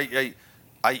 So I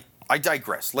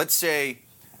digress. Let's say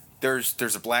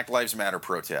there's a Black Lives Matter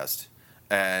protest,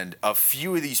 and a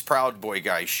few of these Proud Boy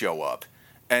guys show up,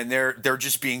 and they're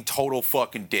just being total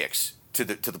fucking dicks to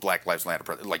the Black Lives Matter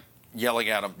protest, like yelling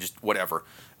at them, just whatever,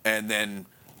 and then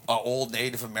an old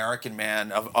Native American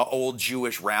man, an old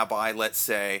Jewish rabbi, let's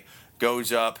say,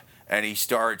 goes up and he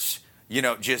starts, you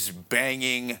know, just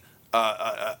banging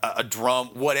a drum,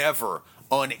 whatever,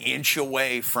 an inch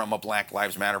away from a Black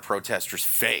Lives Matter protester's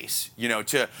face, you know,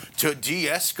 to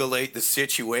de-escalate the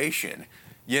situation,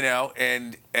 you know,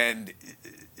 and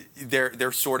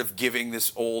they're sort of giving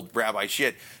this old rabbi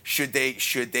shit. Should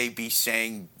they be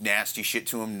saying nasty shit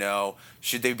to him? No.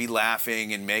 Should they be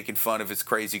laughing and making fun of his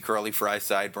crazy curly fry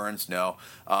sideburns? No.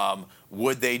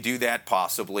 Would they do that?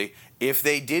 Possibly. If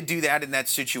they did do that in that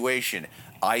situation,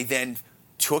 I then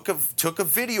took a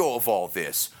video of all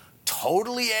this,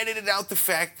 totally edited out the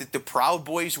fact that the Proud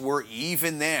Boys were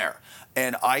even there,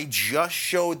 and I just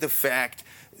showed the fact.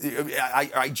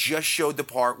 I just showed the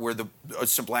part where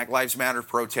some Black Lives Matter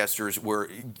protesters were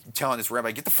telling this rabbi,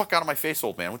 "Get the fuck out of my face,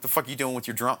 old man. What the fuck are you doing with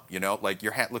your drum? You know, like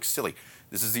your hat looks silly.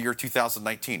 This is the year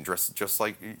 2019. Dress just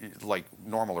like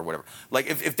normal or whatever." Like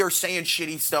if they're saying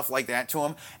shitty stuff like that to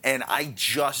him, and I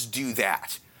just do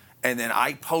that, and then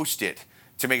I post it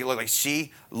to make it look like,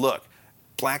 see, look,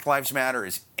 Black Lives Matter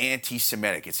is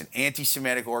anti-Semitic. It's an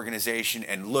anti-Semitic organization,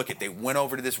 and look, they went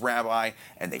over to this rabbi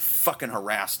and they fucking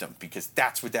harassed him because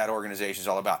that's what that organization is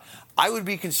all about. I would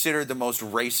be considered the most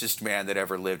racist man that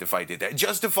ever lived if I did that,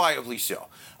 justifiably so,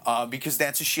 because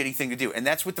that's a shitty thing to do, and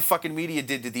that's what the fucking media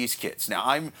did to these kids. Now,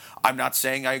 I'm not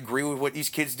saying I agree with what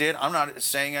these kids did. I'm not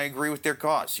saying I agree with their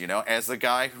cause. You know, as the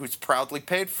guy who's proudly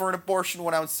paid for an abortion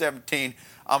when I was 17,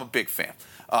 I'm a big fan.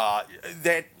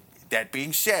 That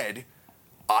being said,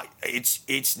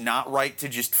 it's not right to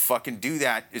just fucking do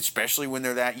that, especially when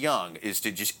they're that young, is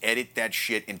to just edit that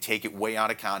shit and take it way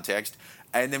out of context.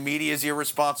 And the media is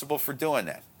irresponsible for doing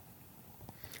that.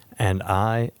 And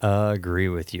I agree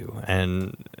with you.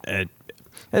 And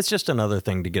it's just another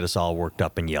thing to get us all worked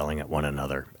up and yelling at one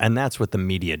another. And that's what the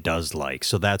media does like.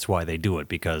 So that's why they do it,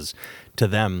 because to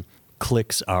them,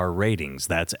 clicks are ratings.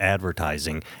 That's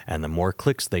advertising. And the more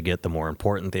clicks they get, the more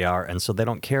important they are. And so they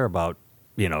don't care about,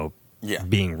 you know,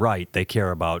 being right. They care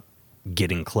about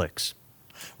getting clicks.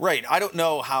 Right. I don't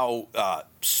know how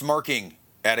smirking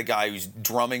at a guy who's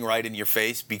drumming right in your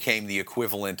face became the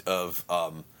equivalent of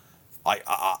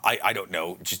I don't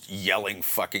know, just yelling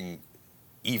fucking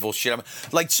evil shit. I mean,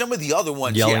 like some of the other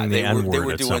ones, yelling they the were N-word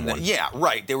doing at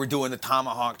someone. They were doing the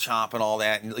tomahawk chop and all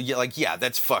that, and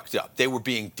that's fucked up. They were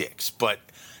being dicks, but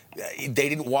They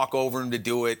didn't walk over him to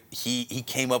do it. He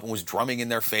came up and was drumming in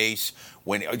their face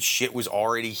when shit was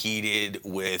already heated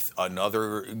with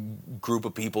another group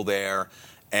of people there.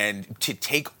 And to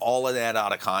take all of that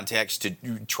out of context, to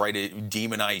try to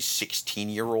demonize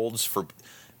 16-year-olds for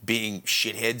being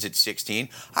shitheads at 16.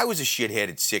 I was a shithead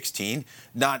at 16,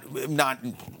 not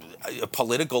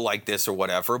political like this or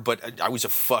whatever, but I was a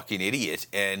fucking idiot.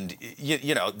 And,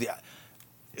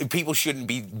 people shouldn't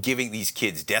be giving these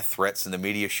kids death threats, and the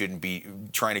media shouldn't be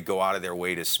trying to go out of their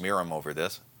way to smear them over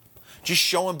this. Just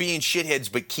show them being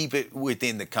shitheads, but keep it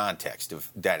within the context of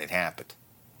that it happened.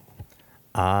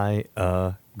 I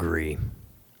agree.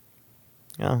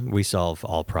 Yeah, we solve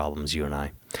all problems, you and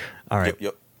I. All right.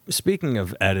 Yep. Speaking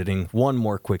of editing, one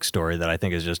more quick story that I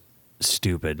think is just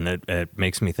stupid, and it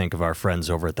makes me think of our friends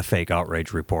over at the Fake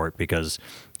Outrage Report, because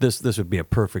this would be a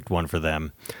perfect one for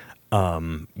them.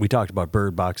 We talked about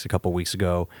Bird Box a couple weeks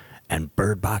ago, and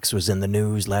Bird Box was in the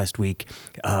news last week.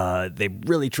 They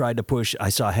really tried to push, I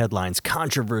saw headlines,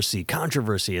 controversy,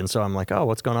 and so I'm like, oh,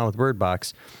 what's going on with Bird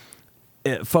Box?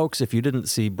 Folks, if you didn't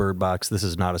see Bird Box, this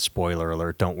is not a spoiler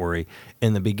alert, don't worry.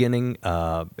 In the beginning,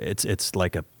 it's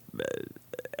like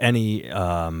any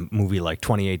movie like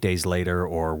 28 Days Later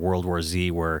or World War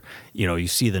Z, where you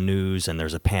see the news and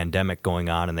there's a pandemic going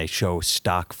on, and they show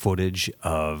stock footage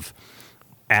of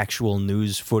actual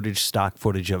news footage, stock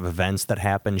footage of events that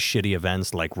happen, shitty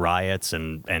events like riots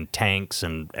and tanks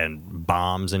and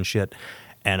bombs and shit.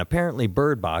 And apparently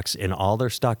Bird Box, in all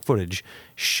their stock footage,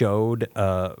 showed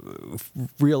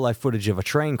real life footage of a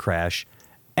train crash.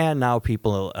 And now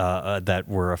people that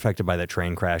were affected by that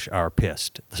train crash are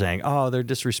pissed, saying, oh, they're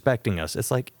disrespecting us. It's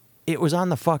like, it was on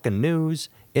the fucking news.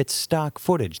 It's stock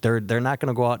footage. They're not going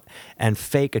to go out and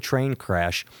fake a train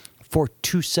crash for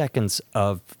 2 seconds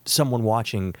of someone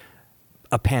watching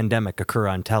a pandemic occur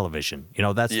on television.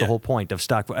 That's the whole point of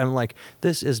stock. I'm like,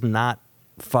 this is not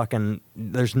fucking,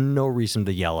 there's no reason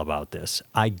to yell about this.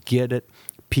 I get it.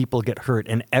 People get hurt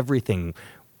and everything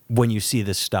when you see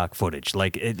this stock footage.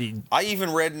 I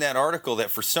even read in that article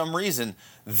that for some reason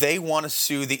they want to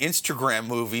sue the Instagram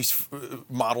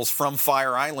models from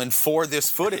Fire Island for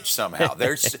this footage somehow.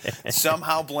 They're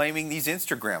somehow blaming these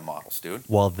Instagram models, dude.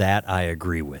 Well, that I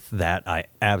agree with. That I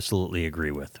absolutely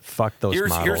agree with. Fuck those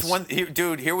models.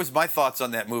 Here was my thoughts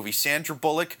on that movie. Sandra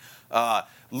Bullock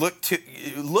looked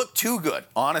too good,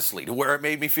 honestly, to where it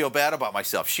made me feel bad about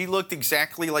myself. She looked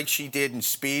exactly like she did in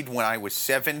Speed when I was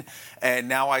 7, and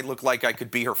now I look like I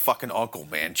could be her fucking uncle,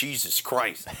 man. Jesus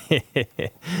Christ.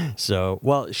 So,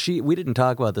 well, we didn't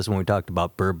talk about this when we talked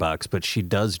about Bird Box, but she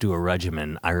does do a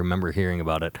regimen. I remember hearing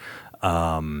about it.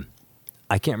 I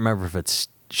can't remember if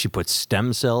she puts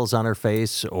stem cells on her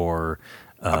face or...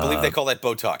 I believe they call that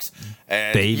Botox.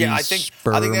 And I think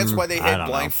that's why they had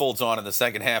blindfolds on in the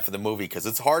second half of the movie, because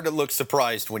it's hard to look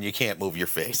surprised when you can't move your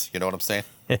face. You know what I'm saying?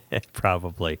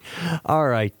 Probably. All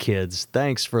right, kids.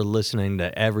 Thanks for listening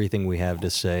to everything we have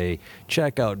to say.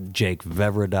 Check out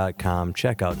JakeVevra.com.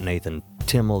 Check out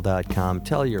NathanTimmel.com.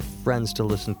 Tell your friends to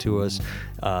listen to us.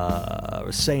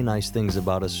 Say nice things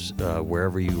about us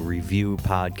wherever you review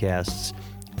podcasts.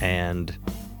 And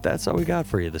that's all we got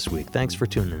for you this week. Thanks for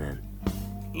tuning in.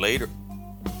 Later.